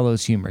kind of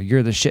gallows humor.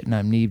 You're the shit and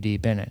I'm knee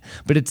deep in it,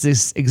 but it's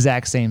this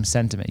exact same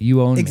sentiment.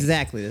 You own me.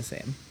 Exactly the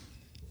same.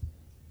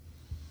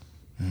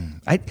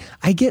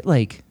 I get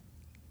like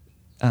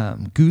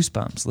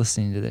goosebumps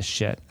listening to this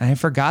shit. I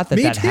forgot that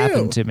Me that too.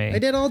 happened to me. I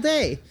did all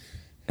day.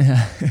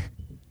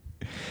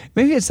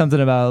 Maybe it's something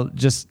about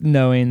just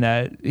knowing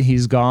that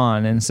he's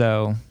gone, and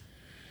so.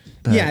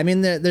 But, Yeah, I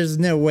mean, there's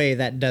no way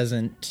that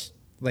doesn't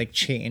like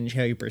change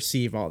how you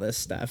perceive all this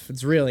stuff.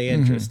 It's really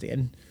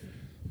interesting.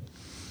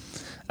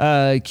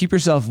 Keep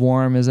Yourself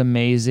Warm is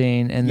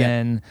amazing, and Yeah.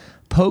 then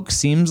Poke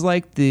seems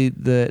like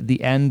the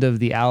end of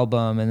the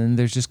album, and then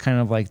there's just kind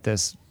of like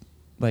this,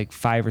 like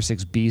 5 or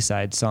 6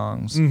 B-side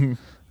songs,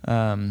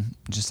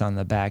 just on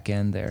the back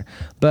end there.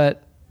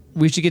 But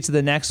we should get to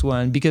the next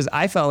one because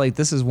I felt like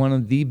this is one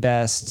of the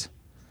best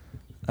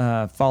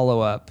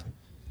follow-up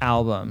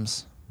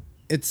albums.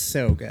 It's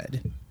so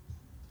good.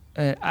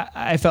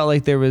 I felt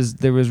like there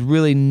was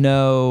really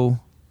no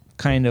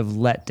kind of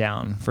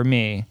letdown for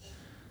me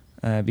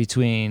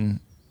between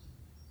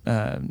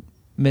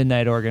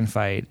Midnight Organ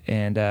Fight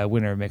and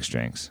Winter of Mixed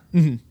Drinks.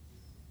 Mm-hmm.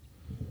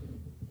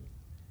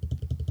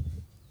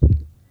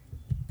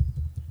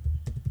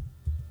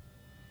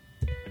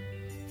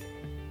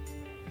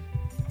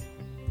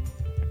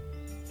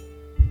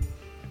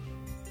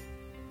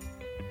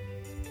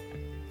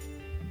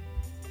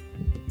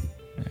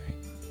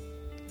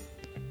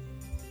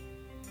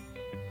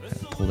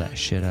 Pull that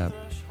shit up.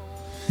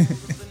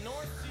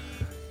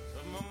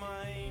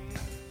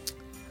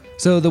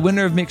 So the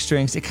Winter of Mixed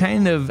Drinks, it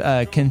kind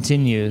of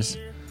continues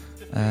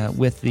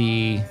with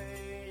the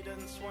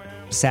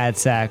sad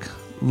sack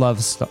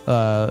love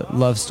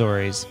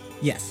stories.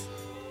 Yes.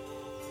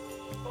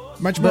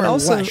 Much But more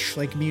also- lush,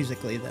 like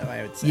musically, though,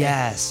 I would say.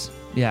 Yes,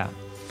 yeah,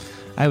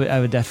 I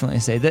would definitely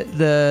say that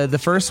the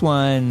first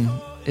one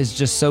is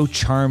just so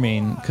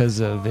charming because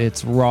of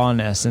its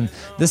rawness, and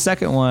the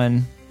second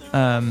one,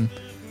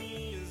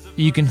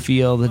 you can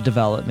feel the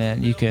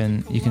development. You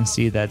can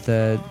see that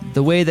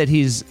the way that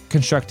he's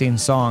constructing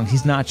songs,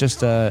 he's not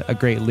just a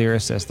great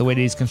lyricist. The way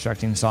that he's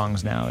constructing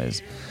songs now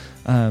is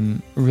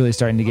really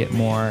starting to get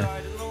more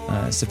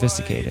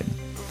sophisticated.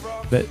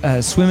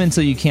 But Swim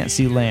Until You Can't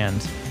See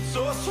Land.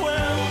 So I swim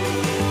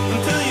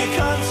until you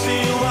can't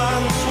see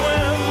land.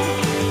 Swim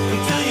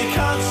until you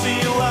can't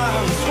see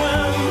land.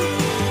 Swim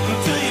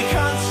until you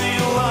can't see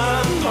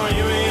land. Are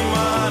you a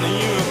man? Are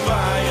you a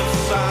bag of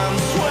sand?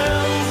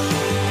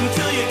 Swim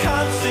until you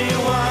can't see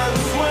land.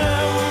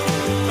 Swim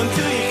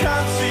until you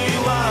can't see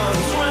land.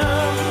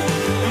 Swim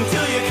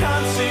until you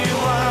can't see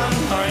land.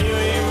 Are you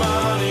a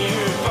man? Are you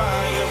a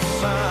bag of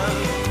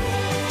sand?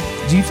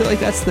 Do you feel like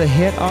that's the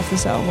hit off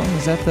this album?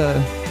 Is that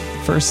the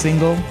first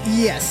single?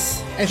 Yes.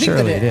 I think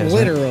Surely that it it is, right?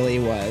 literally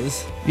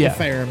was, Yeah.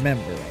 if I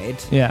remember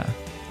right. Yeah.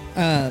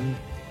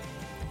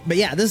 But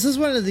yeah, this is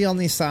one of the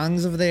only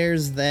songs of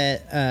theirs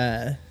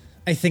that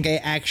I think I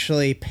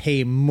actually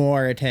pay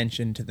more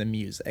attention to the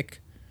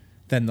music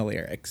than the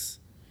lyrics.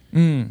 I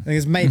think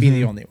this might be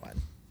the only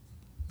one.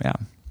 Yeah.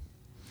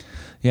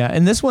 Yeah,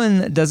 and this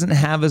one doesn't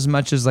have as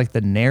much as like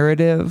the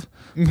narrative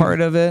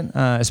part of it,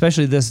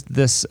 especially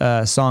this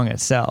song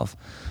itself.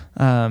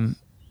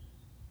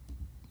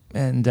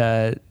 And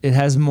it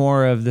has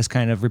more of this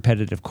kind of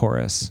repetitive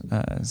chorus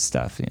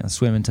stuff, you know,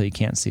 swim until you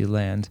can't see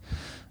land.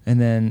 And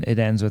then it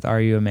ends with,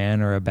 "Are you a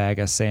man or a bag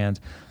of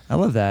sand?" I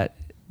love that.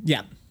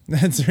 Yeah,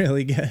 that's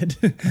really good.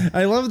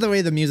 I love the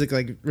way the music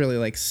like really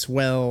like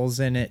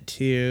swells in it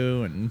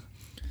too,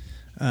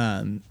 and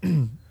I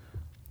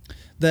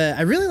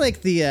really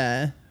like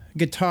the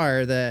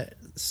guitar that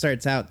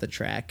starts out the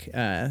track.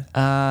 Yeah.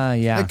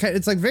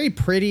 It's like very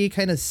pretty,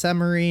 kind of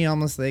summery,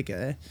 almost like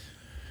a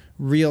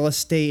real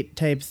estate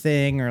type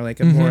thing, or like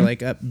a more like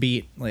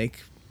upbeat, like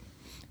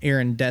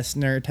Aaron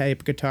Dessner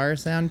type guitar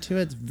sound to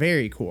it. It's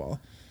very cool.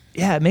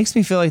 Yeah, it makes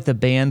me feel like the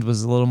band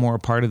was a little more a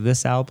part of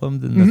this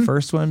album than the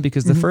first one,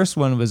 because the first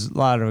one was a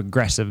lot of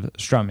aggressive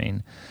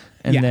strumming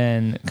and Yeah.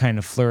 then kind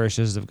of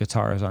flourishes of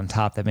guitars on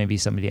top that maybe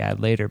somebody add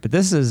later. But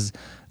this is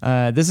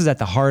at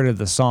the heart of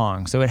the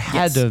song, so it had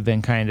Yes. to have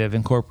been kind of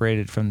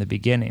incorporated from the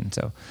beginning.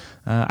 So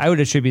I would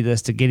attribute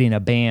this to getting a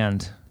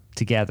band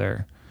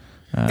together.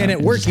 And it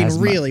just working has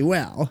really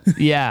well.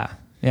 Yeah.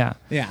 Yeah,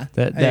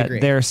 That I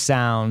agree. their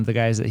sound, the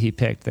guys that he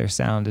picked, their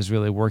sound is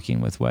really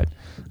working with what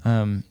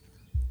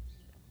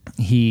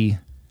he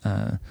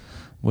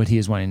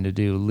is wanting to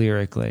do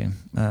lyrically.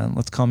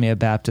 Let's Call Me a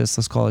Baptist.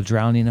 Let's call it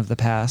Drowning of the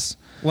Past.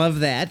 Love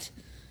that.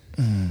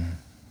 I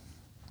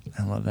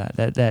love that.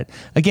 That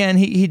again,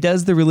 he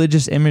does the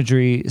religious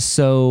imagery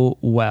so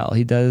well.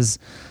 He does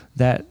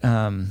that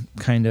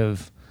kind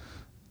of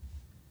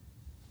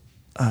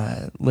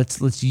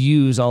let's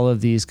use all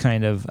of these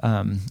kind of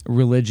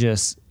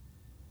religious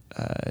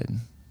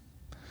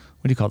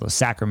what do you call those,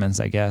 sacraments,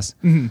 I guess,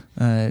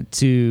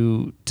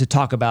 to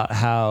talk about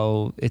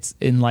how it's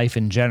in life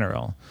in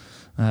general.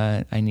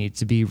 I need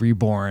to be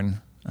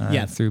reborn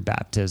through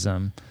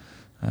baptism.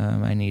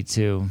 I need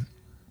to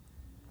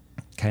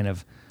kind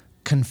of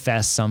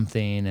confess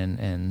something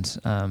and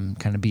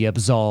kind of be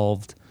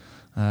absolved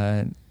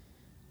even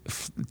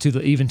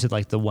to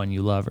like the one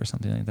you love or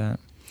something like that.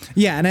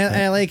 Yeah, and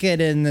I like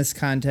it in this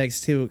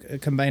context too,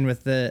 combined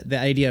with the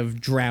idea of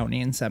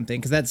drowning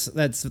something, because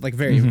that's like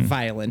very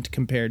violent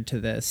compared to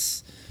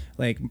this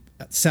like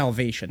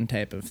salvation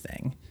type of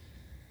thing.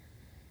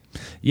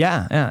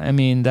 Yeah. I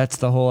mean, that's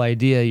the whole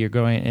idea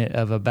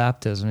of a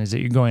baptism, is that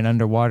you're going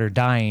underwater,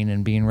 dying,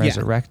 and being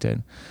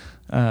resurrected.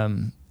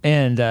 And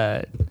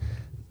the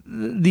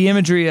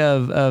imagery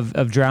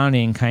of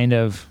drowning kind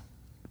of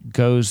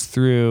goes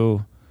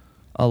through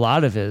a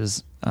lot of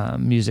his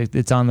music.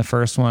 It's on the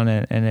first one,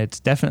 and it's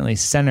definitely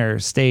center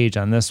stage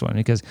on this one,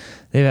 because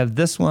they have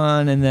this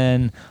one, and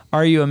then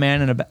 "Are You a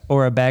Man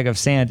or a Bag of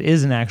Sand"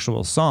 is an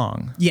actual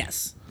song.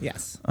 Yes.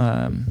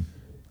 On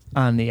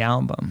the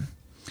album.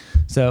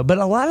 So, but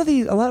a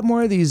lot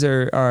more of these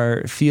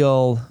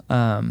feel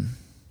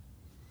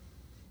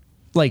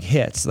like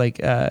hits. Like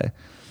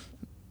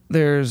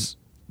there's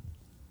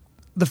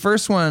the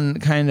first one,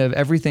 kind of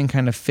everything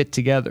kind of fit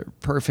together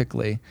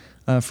perfectly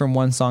from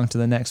one song to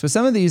the next. But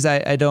some of these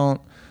I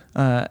don't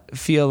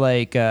feel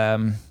like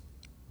are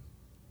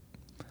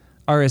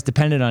as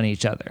dependent on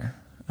each other.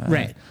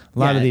 Right. A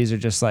lot of these are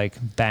just like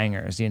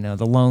bangers, the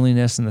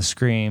Loneliness and the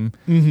Scream,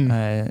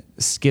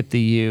 Skip the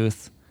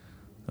Youth.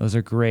 Those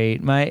are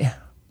great. My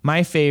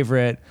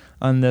favorite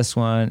on this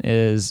one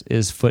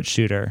is Foot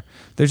Shooter.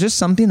 There's just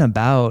something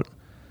about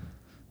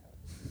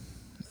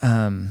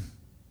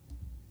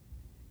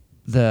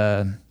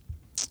the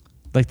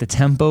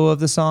tempo of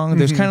the song.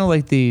 There's kind of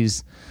like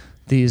these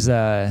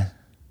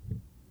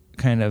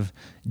kind of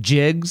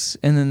jigs,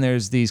 and then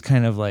there's these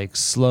kind of like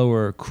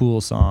slower, cool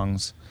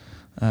songs.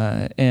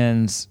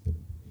 And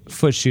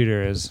Foot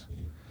Shooter is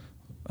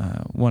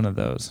one of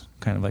those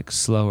kind of like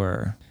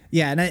slower.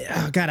 Yeah, and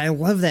I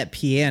love that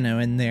piano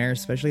in there,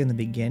 especially in the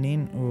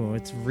beginning. Oh,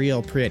 it's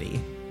real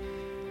pretty.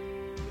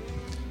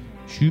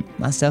 Shoot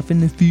myself in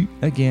the foot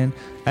again.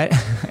 I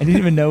didn't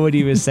even know what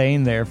he was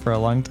saying there for a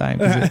long time.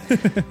 'Cause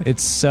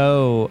it's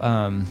so.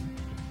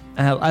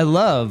 I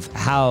love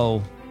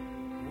how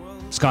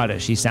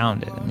Scottish he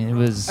sounded. I mean, it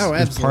was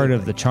part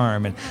of the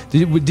charm. And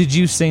did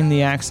you sing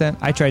the accent?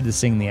 I tried to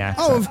sing the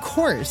accent. Oh, of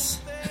course.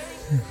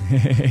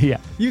 Yeah,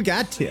 you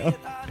got to.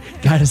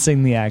 Got to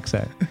sing the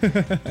accent.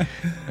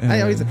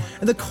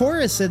 The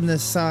chorus in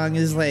this song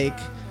is like,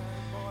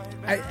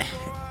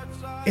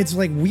 it's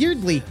like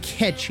weirdly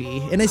catchy,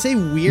 and I say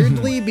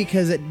weirdly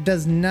because it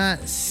does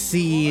not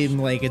seem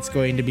like it's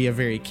going to be a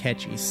very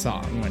catchy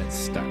song when it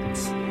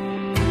starts.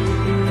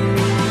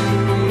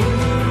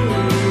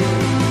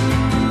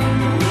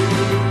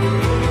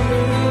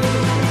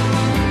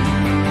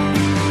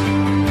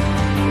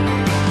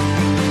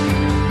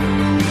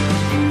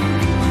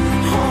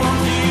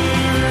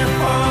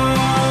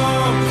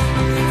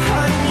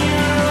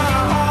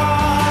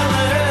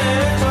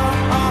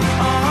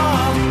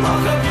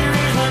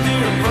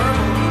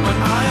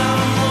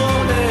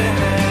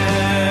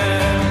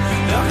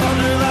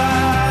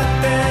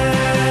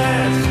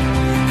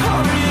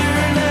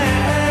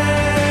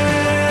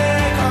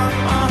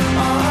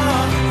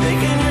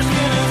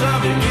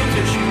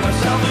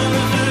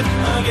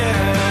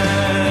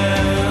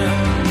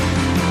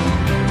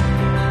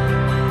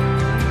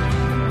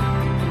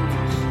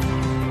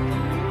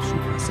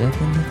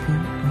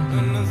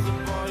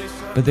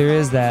 But there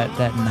is that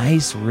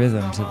nice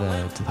rhythm to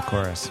the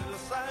chorus.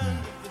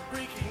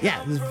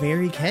 Yeah, it was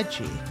very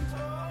catchy.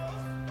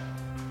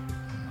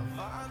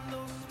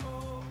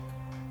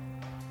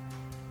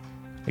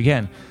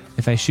 Again,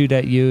 if I shoot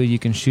at you, you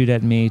can shoot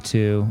at me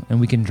too, and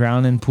we can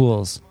drown in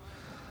pools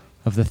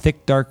of the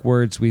thick, dark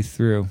words we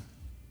threw.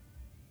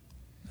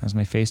 As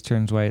my face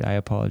turns white, I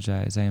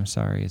apologize. I am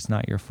sorry. It's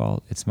not your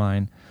fault. It's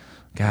mine.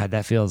 God,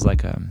 that feels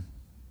like a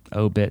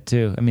obit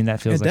too. I mean,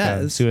 that feels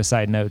a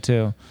suicide note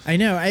too. I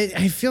know.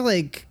 I feel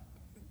like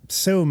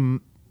so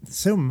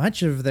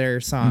much of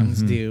their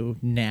songs do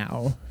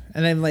now,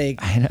 and I'm like,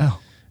 I know.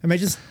 Am I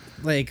just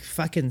like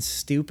fucking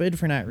stupid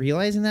for not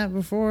realizing that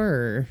before?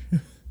 Or?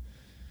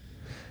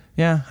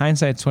 Yeah,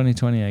 hindsight's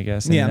 20/20, I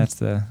guess. I mean, that's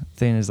the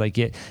thing. Is like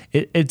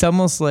it's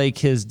almost like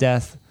his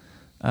death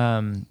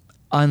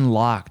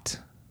unlocked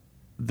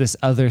this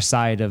other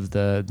side of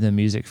the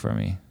music for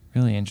me.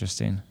 Really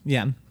interesting.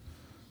 Yeah.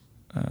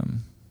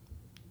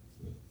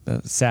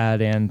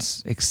 Sad and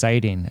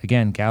exciting.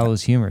 Again,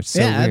 gallows humor. It's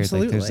so weird.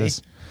 Absolutely. Like there's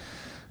this,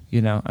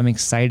 I'm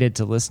excited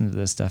to listen to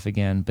this stuff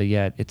again, but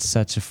yet it's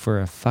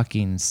for a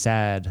fucking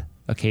sad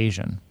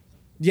occasion.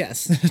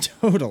 Yes,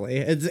 totally.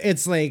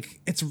 It's like,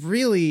 it's a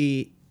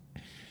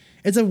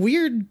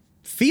weird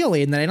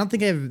feeling that I don't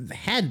think I've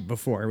had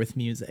before with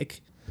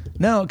music.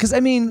 No, because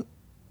I mean,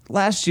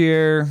 last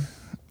year,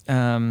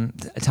 Tom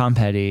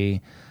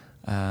Petty,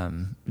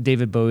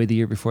 David Bowie the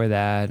year before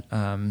that,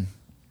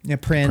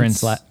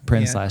 Prince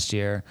Prince last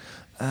year.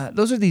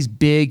 those are these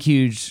big,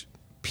 huge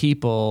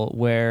people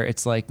where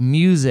it's like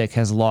music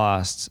has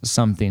lost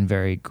something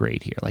very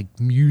great here. Like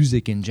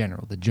music in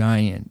general, the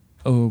giant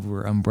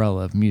over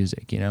umbrella of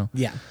music, you know?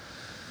 Yeah.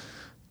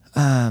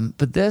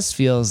 But this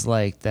feels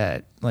like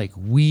that, like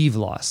we've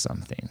lost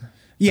something.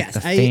 Yes,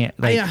 Like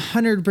I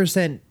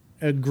 100%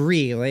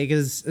 agree. Like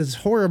as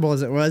horrible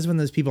as it was when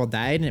those people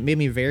died, and it made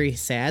me very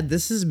sad.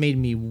 This has made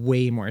me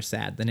way more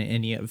sad than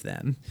any of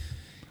them.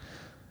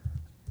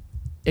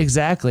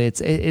 Exactly.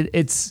 It's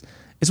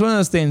one of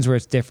those things where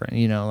it's different.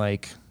 You know,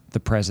 like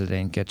the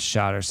president gets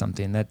shot or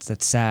something.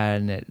 That's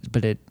sad.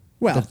 But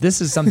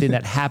this is something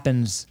that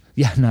happens.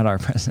 Yeah, not our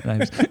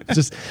president. I'm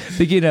just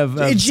thinking of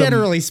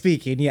generally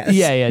speaking. Yes.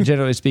 Yeah.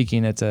 Generally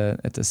speaking, it's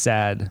a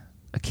sad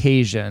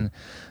occasion,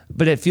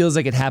 but it feels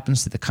like it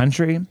happens to the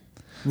country.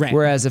 Right.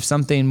 Whereas if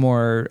something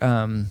more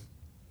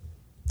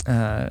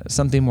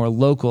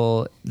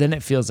local, then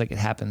it feels like it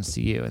happens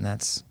to you, and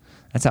that's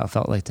how it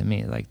felt like to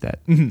me. Like that,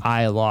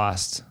 I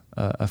lost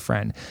a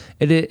friend.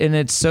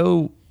 It's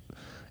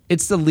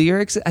the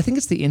lyrics. I think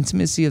it's the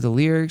intimacy of the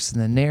lyrics and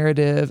the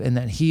narrative, and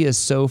that he is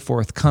so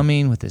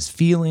forthcoming with his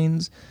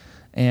feelings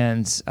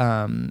and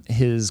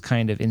his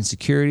kind of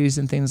insecurities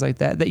and things like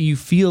that, that you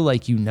feel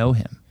like you know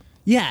him.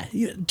 Yeah,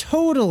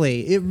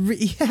 totally.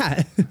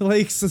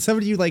 Like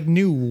somebody you like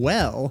knew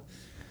well.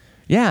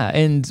 Yeah,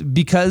 and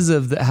because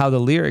of how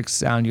the lyrics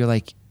sound,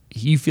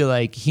 you feel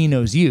like he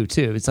knows you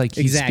too. It's like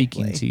he's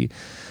speaking to you,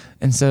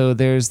 and so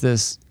there's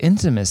this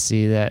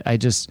intimacy that I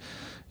just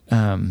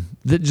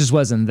that just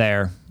wasn't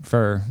there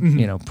for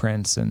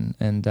Prince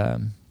and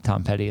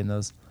Tom Petty and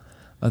those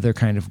other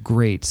kind of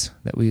greats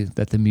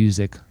that the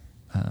music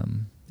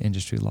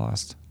industry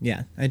lost.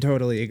 Yeah, I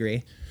totally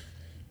agree.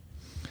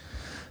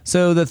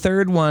 So the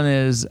third one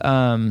is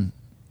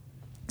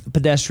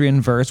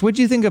Pedestrian Verse. What'd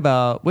you think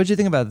about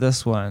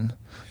this one?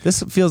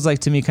 This feels like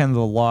to me kind of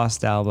the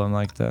lost album,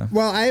 like the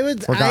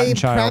Forgotten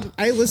Child.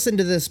 I listened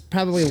to this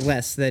probably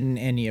less than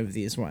any of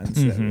these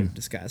ones that we've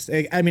discussed.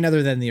 I mean,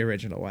 other than the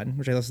original one,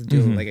 which I listened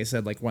to, like I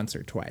said, like once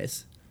or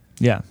twice.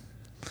 Yeah.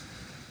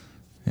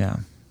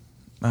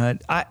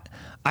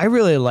 I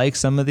really like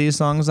some of these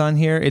songs on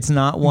here. It's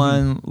not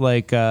one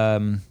like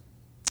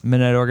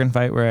Midnight Organ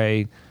Fight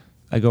where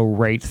I go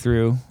right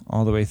through,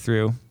 all the way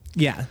through.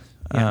 Yeah.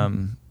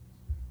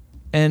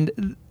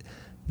 And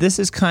this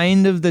is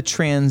kind of the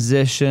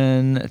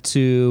transition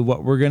to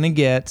what we're going to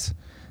get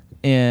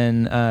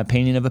in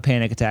Painting of a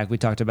Panic Attack. We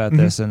talked about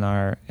this in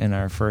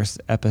our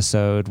first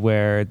episode,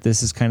 where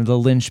this is kind of the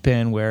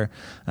linchpin where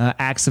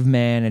Acts of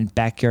Man and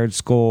Backyard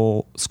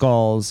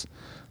Skulls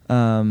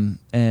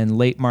and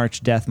Late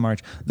March, Death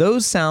March,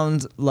 those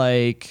sound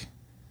like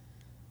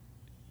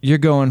you're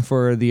going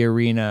for the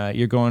arena,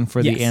 you're going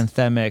for the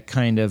anthemic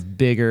kind of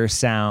bigger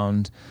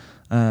sound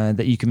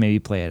that you can maybe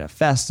play at a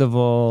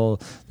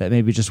festival, that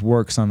maybe just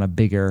works on a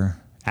bigger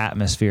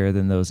atmosphere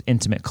than those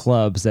intimate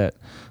clubs that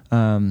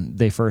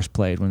they first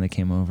played when they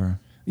came over.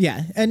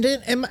 Yeah, and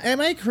am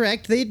I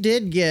correct? They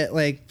did get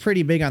like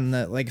pretty big on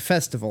the like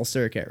festival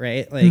circuit,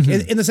 right? Like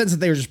in the sense that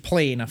they were just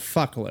playing a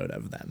fuckload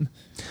of them.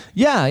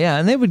 Yeah,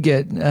 and they would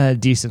get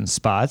decent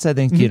spots. I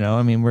think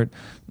I mean we're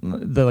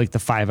the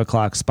 5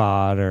 o'clock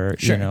spot or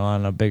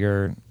on a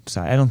bigger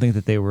side. I don't think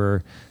that they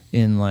were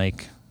in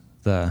like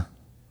the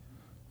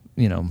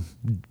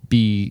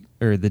B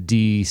or the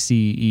D,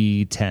 C,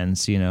 E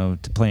tents, to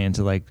play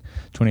into like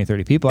 20 or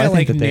 30 people. I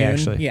think that they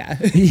actually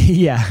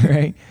yeah,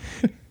 right.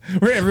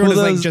 Where everyone is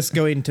like just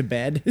going to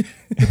bed.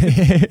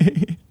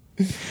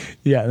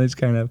 Yeah, that's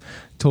kind of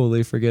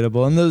totally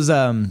forgettable. And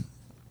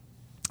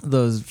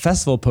those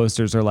festival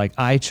posters are like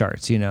eye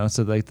charts,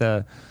 so like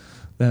the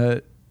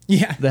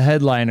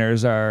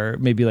headliners are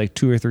maybe like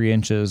 2 or 3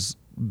 inches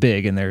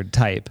big in their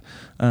type.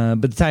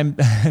 But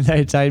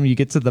the time you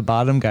get to the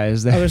bottom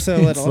guys, they're so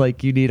little. It's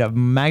like you need a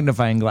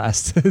magnifying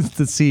glass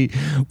to see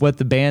what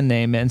the band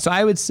name is. So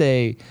I would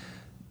say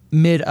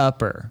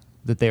mid-upper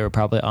that they were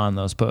probably on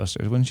those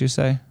posters, wouldn't you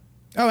say?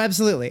 Oh,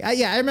 absolutely.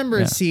 I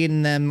remember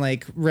seeing them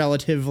like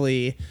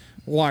relatively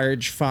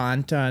large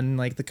font on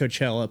like the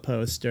Coachella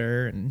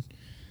poster, and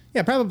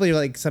probably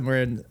like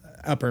somewhere in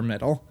upper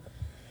middle.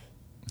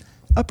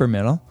 Upper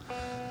middle.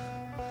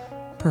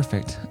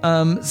 Perfect.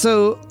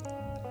 So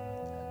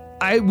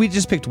we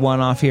just picked one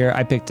off here.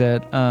 I picked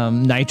it.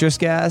 Nitrous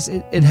Gas.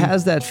 It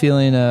has that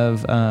feeling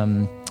of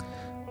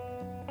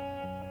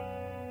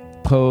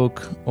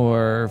Poke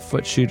or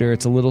Foot Shooter.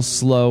 It's a little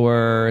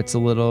slower. It's a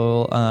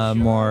little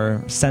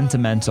more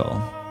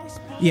sentimental.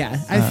 Yeah,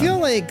 I feel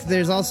like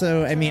there's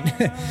also, I mean,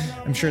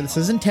 I'm sure this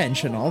is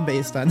intentional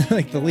based on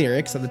like the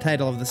lyrics of the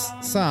title of this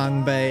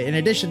song, but in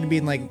addition to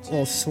being like a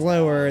little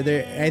slower,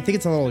 I think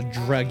it's a little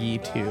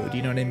druggy too. Do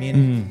you know what I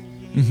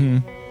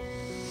mean?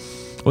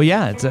 Well,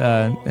 yeah,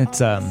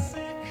 it's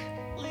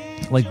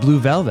like Blue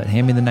Velvet.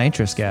 Hand me the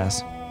nitrous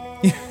gas.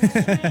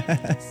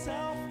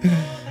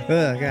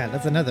 Oh God,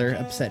 that's another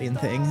upsetting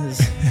thing. Is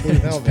Blue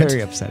Velvet.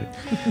 Very upsetting.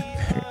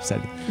 Very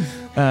upsetting.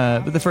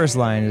 But the first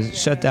line is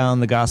shut down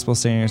the gospel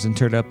singers and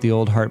turn up the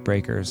old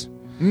heartbreakers.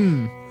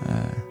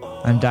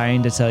 I'm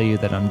dying to tell you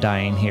that I'm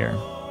dying here.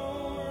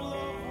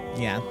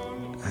 Yeah.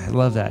 I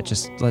love that.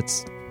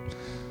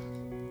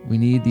 We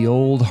need the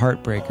old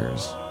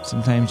heartbreakers.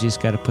 Sometimes you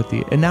just got to put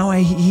and now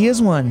he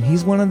is one.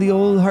 He's one of the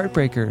old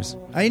heartbreakers.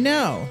 I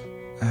know.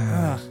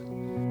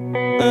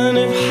 And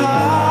if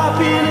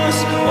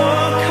happiness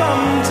will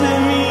come to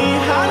me,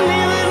 I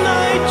need the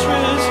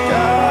nitrous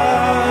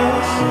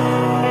gas.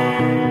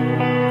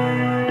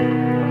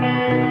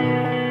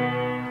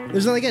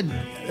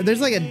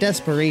 There's like a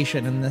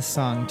desperation in this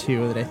song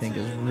too that I think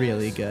is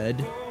really good.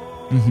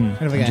 Mm-hmm.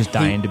 Kind of like I'm just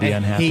dying to be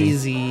unhappy.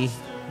 Hazy,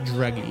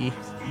 druggy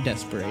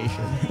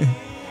desperation.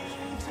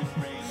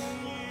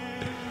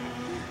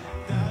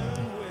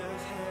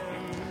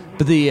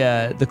 But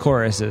the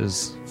chorus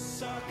is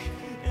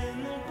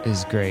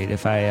great.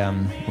 If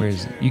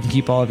you can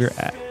keep all of your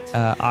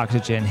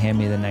oxygen, hand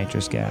me the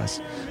nitrous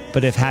gas.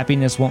 But if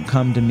happiness won't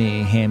come to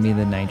me, hand me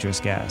the nitrous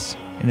gas.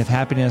 And if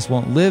happiness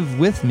won't live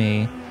with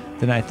me,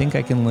 then I think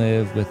I can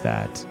live with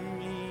that.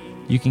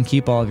 You can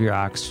keep all of your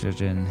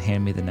oxygen,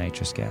 hand me the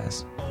nitrous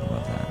gas. I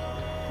love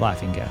that.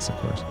 Laughing gas, of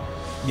course.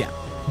 Yeah.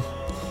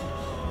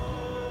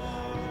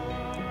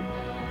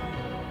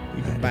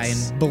 You can buy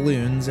in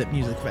balloons at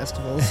music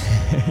festivals.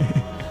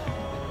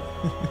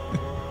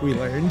 We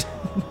learned.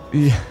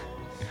 Yeah.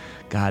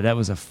 God, that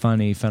was a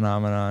funny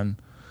phenomenon.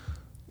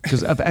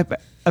 Because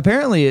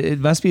apparently it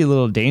must be a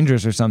little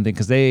dangerous or something,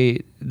 because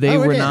they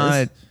were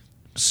not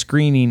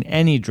screening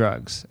any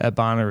drugs at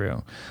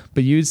Bonnaroo.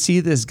 But you'd see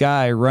this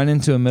guy run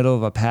into the middle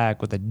of a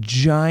pack with a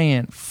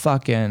giant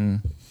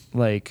fucking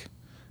like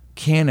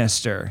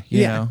canister,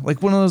 you know,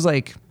 like one of those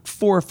like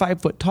 4 or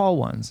 5 foot tall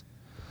ones.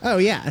 Oh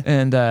yeah.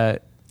 And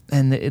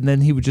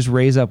then he would just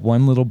raise up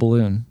one little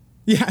balloon.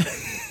 Yeah.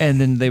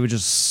 And then they would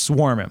just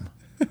swarm him.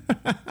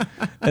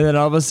 And then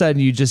all of a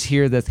sudden you just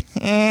hear this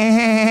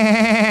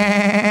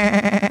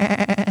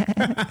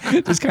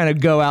just kind of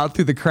go out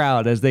through the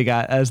crowd as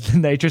the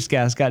nitrous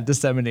gas got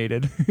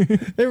disseminated.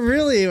 It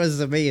really was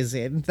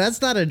amazing. That's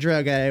not a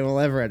drug I will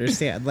ever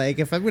understand. Like,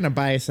 if I'm going to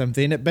buy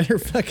something, it better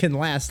fucking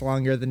last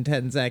longer than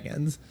 10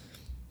 seconds.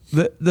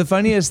 The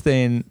funniest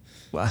thing,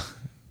 well,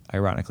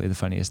 ironically, the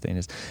funniest thing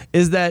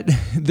is that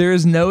there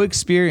is no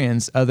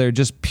experience other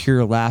just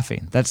pure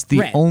laughing. That's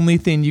the only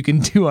thing you can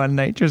do on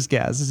nitrous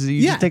gas. Is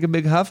you just take a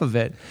big huff of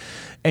it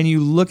and you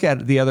look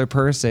at the other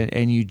person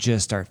and you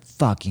just start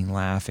fucking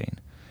laughing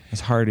as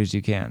hard as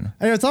you can.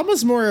 I know, it's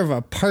almost more of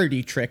a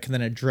party trick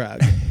than a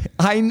drug.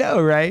 I know,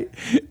 right?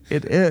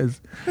 It is.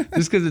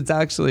 Just because it's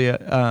actually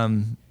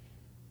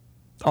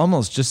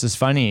almost just as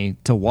funny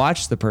to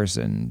watch the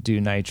person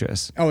do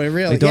nitrous. Oh, it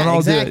really? Like, don't all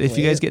exactly. do it. If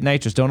you guys get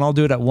nitrous, don't all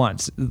do it at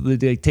once.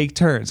 They take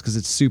turns because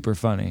it's super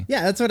funny.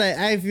 Yeah, that's what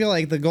I feel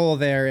like the goal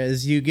there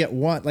is. You get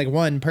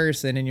one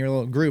person in your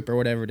little group or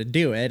whatever to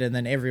do it, and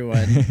then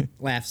everyone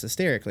laughs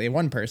hysterically.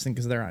 One person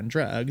because they're on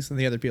drugs, and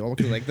the other people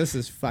because like, this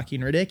is fucking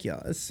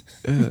ridiculous.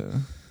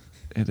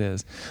 It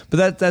is.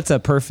 But that's a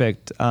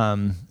perfect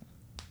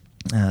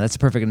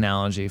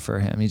analogy for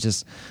him. He's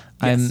just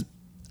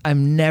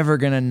I'm never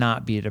going to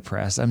not be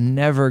depressed. I'm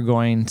never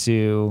going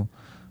to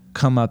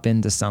come up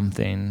into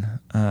something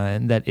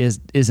that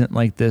isn't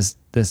like this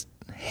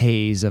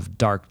haze of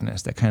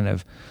darkness, that kind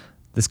of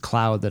this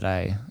cloud that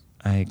I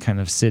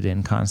kind of sit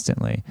in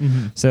constantly.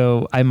 Mm-hmm.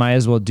 So I might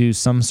as well do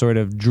some sort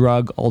of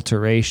drug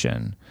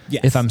alteration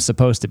if I'm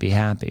supposed to be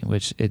happy,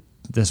 which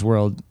this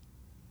world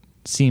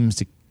seems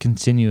to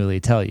continually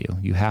tell you.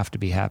 You have to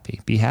be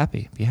happy. Be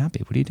happy. Be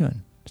happy. What are you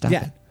doing? Stop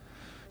it.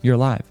 You're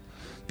alive.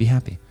 Be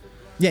happy.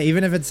 Yeah,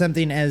 even if it's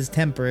something as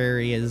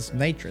temporary as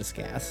nitrous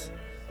gas.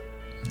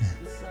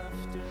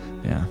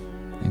 Yeah,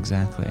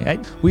 exactly.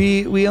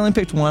 We only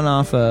picked one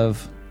off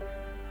of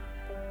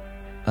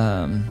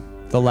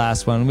the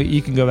last one.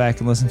 You can go back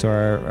and listen to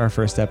our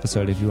first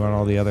episode if you want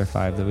all the other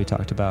 5 that we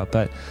talked about.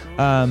 But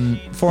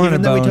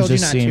 400 Bones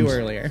just seemed...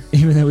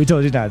 Even though we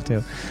told you not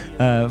to.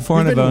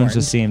 400 Bones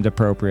just seemed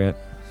appropriate.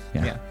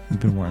 Yeah, you've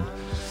been warned.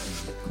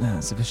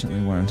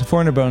 Sufficiently warned.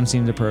 400 Bones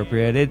seemed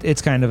appropriate.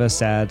 It's kind of a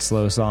sad,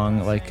 slow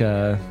song, like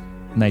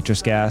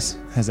Nitrous Gas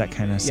has that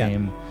kind of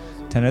same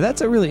tenor.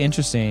 That's a really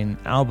interesting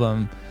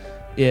album.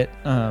 It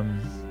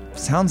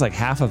sounds like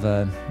half of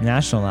a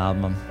national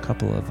album, a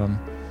couple of them.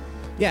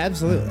 Yeah,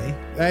 absolutely.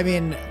 I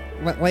mean,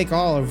 like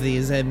all of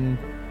these, I'm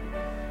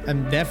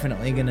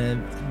definitely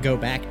gonna go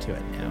back to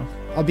it now.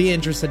 I'll be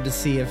interested to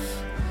see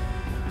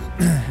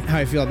how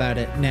I feel about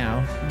it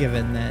now,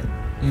 given that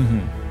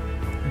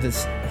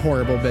this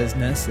horrible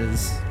business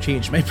has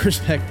changed my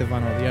perspective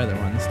on all the other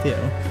ones too.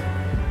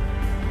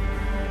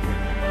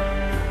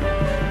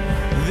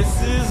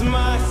 This is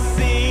my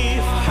safe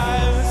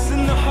house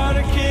in the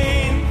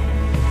hurricane.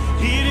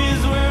 It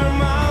is where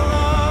my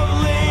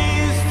love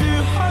lays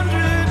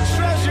 200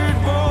 treasured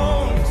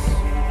bones.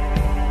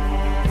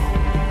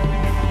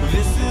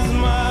 This is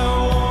my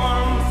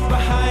warmth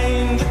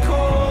behind the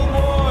Cold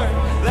War.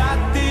 That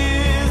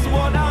is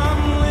what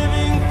I'm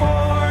living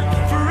for,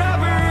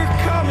 forever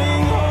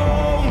coming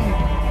home.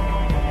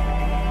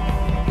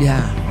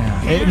 Yeah.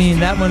 I mean,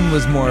 that one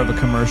was more of a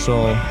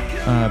commercial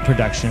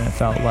production, it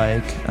felt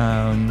like,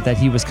 that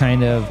he was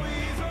kind of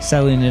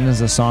settling in as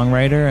a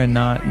songwriter and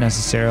not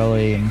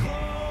necessarily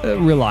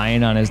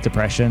relying on his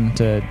depression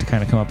to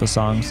kind of come up with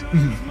songs.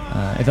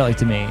 It felt like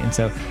to me, and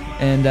so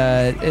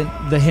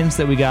the hints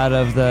that we got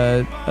of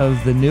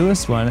the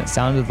newest one, it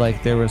sounded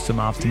like there was some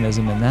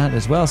optimism in that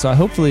as well. So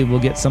hopefully we'll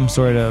get some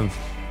sort of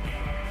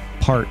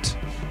part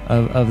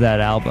of that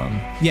album.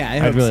 Yeah,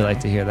 I'd really like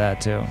to hear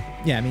that too.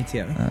 Yeah, me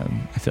too.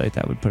 I feel like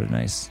that would put a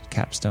nice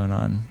capstone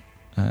on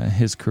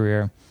his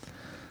career.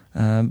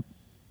 But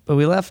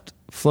we left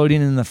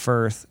Floating in the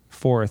Fourth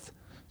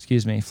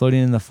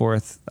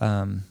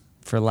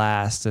for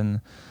last,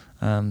 and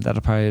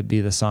that'll probably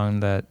be the song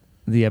that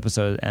the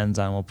episode ends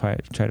on. We'll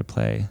probably try to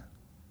play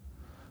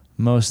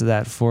most of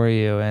that for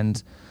you.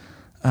 And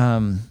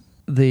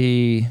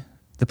the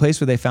place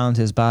where they found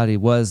his body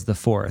was the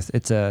Forth.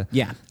 It's a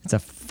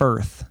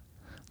firth,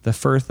 the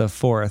Firth of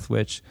Forth,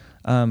 which,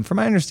 from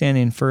my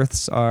understanding,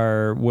 firths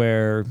are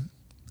where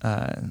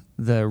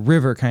the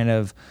river kind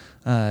of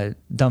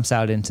dumps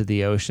out into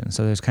the ocean.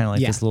 So there's kind of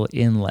like this little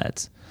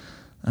inlet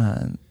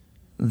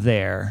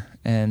there.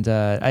 And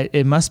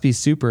it must be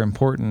super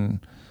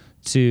important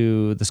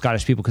to the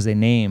Scottish people because they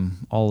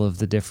name all of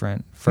the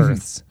different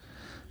firths.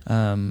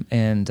 And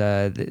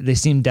they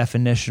seem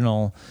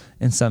definitional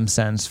in some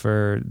sense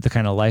for the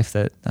kind of life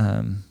that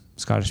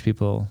Scottish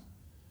people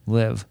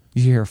live.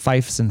 You hear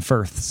fifes and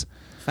firths.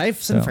 And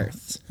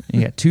firths.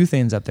 You got two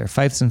things up there,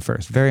 fifes and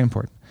firths, very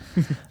important.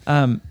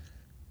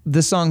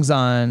 This song's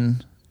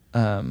on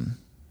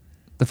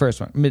the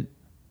first one,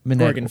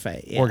 Midnight Organ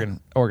Fight. Yeah.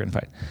 Organ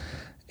Fight.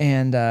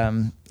 And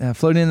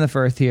Floating in the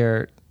Firth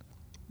here,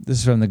 this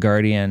is from The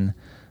Guardian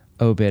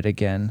obit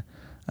again.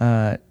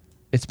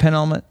 Its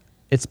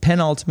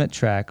penultimate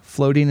track,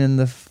 Floating in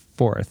the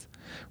Fourth,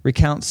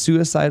 recounts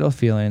suicidal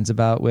feelings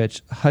about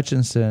which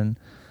Hutchison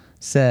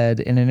said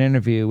in an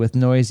interview with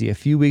Noisy a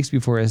few weeks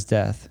before his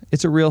death.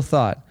 It's a real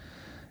thought.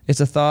 It's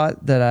a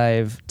thought that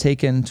I've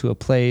taken to a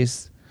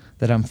place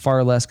that I'm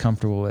far less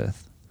comfortable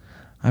with.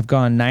 I've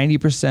gone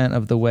 90%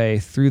 of the way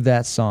through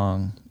that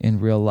song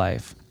in real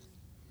life.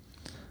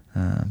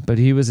 But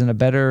he was in a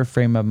better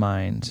frame of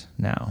mind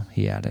now,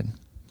 he added.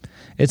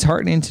 It's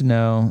heartening to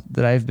know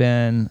that I've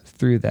been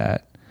through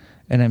that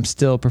and I'm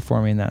still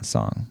performing that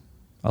song,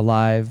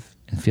 alive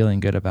and feeling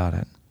good about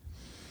it.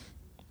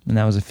 And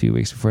that was a few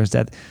weeks before his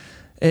death.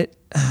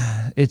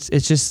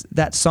 It's just,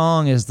 that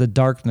song is the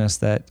darkness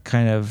that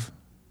kind of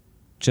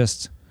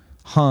just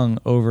hung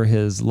over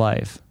his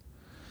life.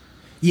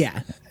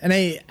 Yeah. And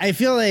I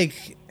feel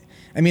like,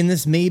 I mean,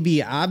 this may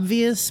be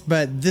obvious,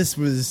 but this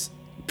was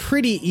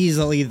pretty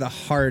easily the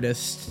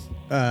hardest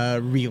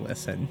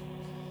re-listen.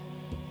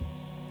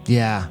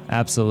 Yeah,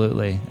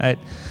 absolutely.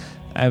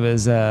 I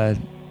was at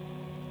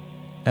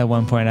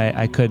one point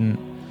I couldn't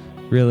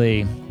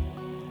really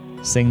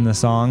sing the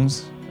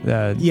songs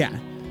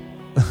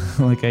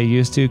like I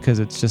used to, because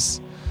it's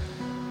just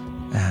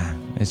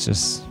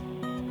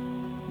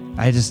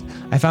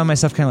I found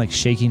myself kind of like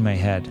shaking my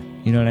head,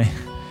 you know what I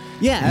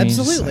yeah, I mean,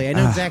 absolutely. like, I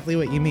know exactly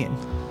what you mean.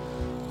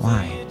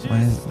 why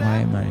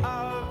am I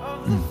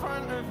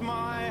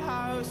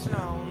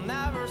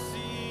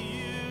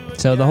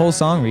So the whole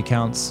song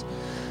recounts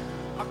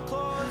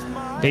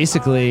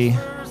basically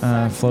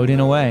floating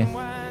away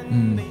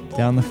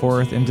down the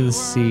Forth into the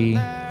sea.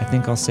 I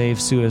think I'll save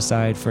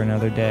suicide for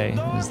another day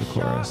is the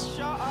chorus,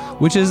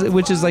 which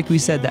is like we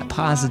said, that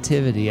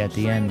positivity at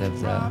the end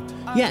of the.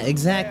 Yeah,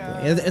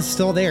 exactly. It's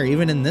still there,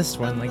 even in this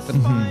one, like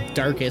the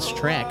darkest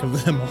track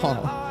of them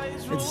all.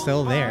 It's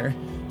still there.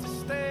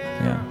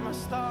 Yeah.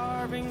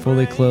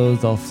 Fully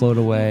clothed, I'll float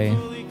away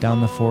down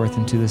the Forth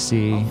into the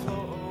sea.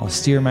 I'll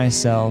steer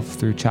myself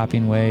through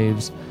chopping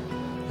waves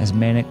as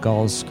manic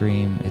gulls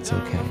scream, it's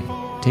okay.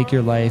 Take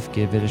your life,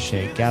 give it a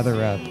shake.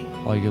 Gather up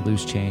all your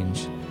loose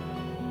change.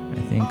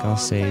 I think I'll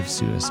save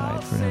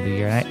suicide for another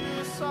year. And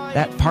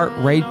that part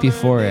right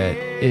before it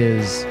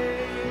is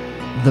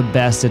the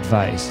best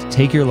advice.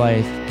 Take your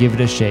life, give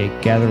it a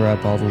shake, gather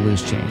up all the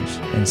loose change,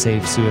 and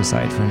save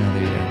suicide for another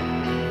year.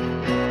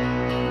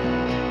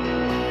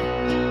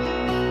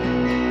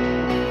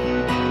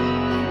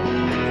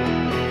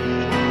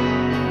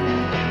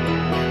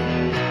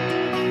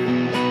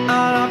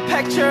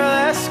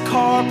 Pictureless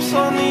corpse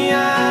on the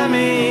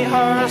army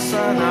hearse,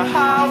 and a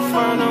half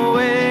run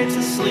away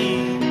to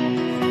sleep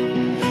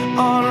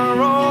on a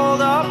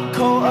rolled up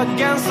coat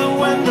against the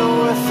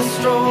window with the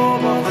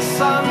strobe of the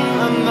sun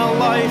and the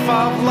life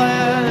I've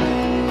led.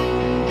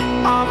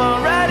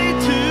 I'm ready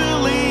to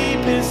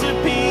leap into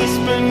peace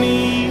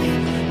beneath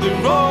the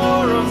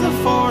roar of the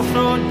Forth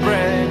Road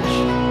Bridge.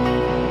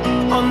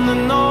 On the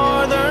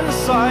northern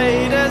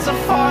side is a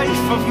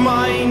fife of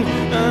mine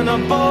and a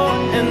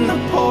boat in the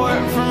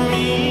port for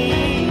me.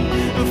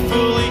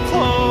 Fully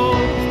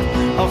clothed,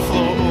 I'll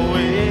float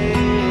away.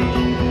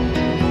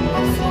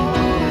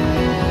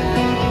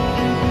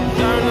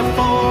 Down the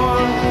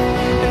Forth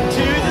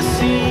into the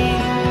sea.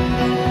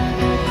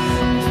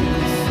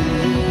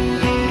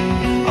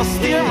 I'll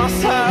steer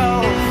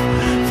myself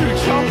through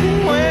chopping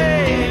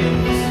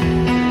waves.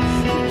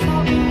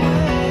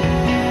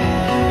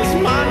 As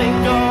manic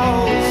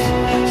gulls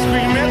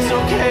scream, it's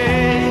okay.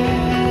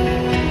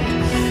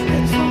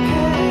 It's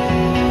okay.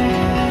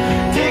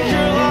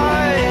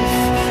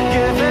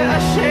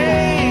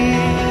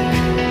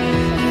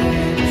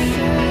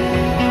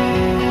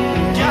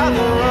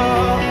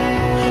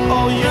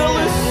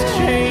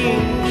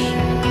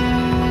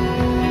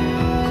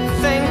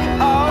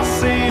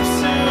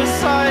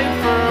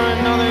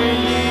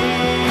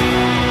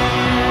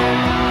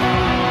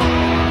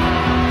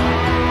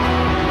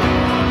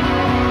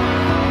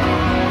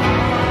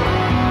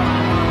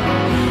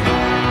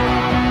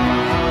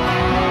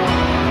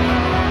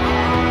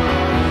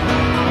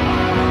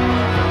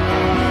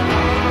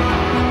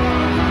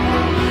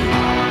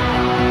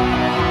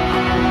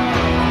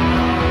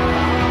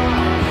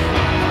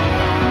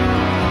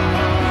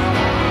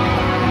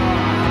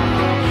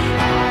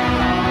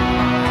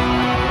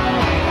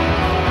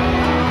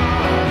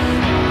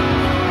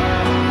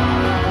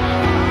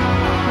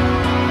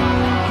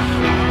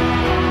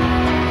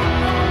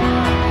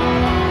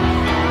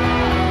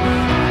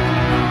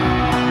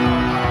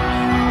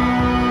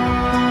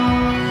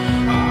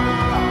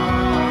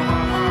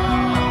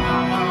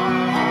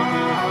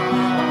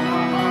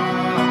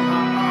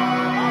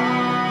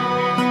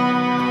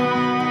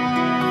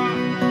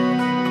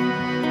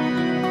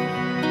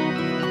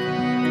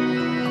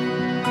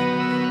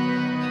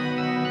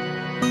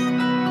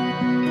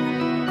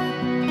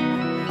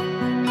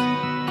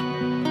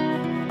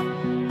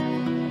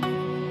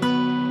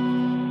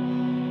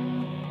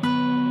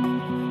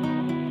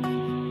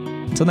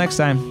 Till next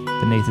time,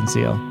 the Nathan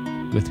Seal.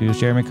 With me was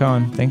Jeremy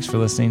Cohen. Thanks for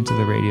listening to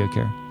the Radio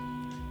Cure.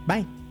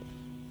 Bye.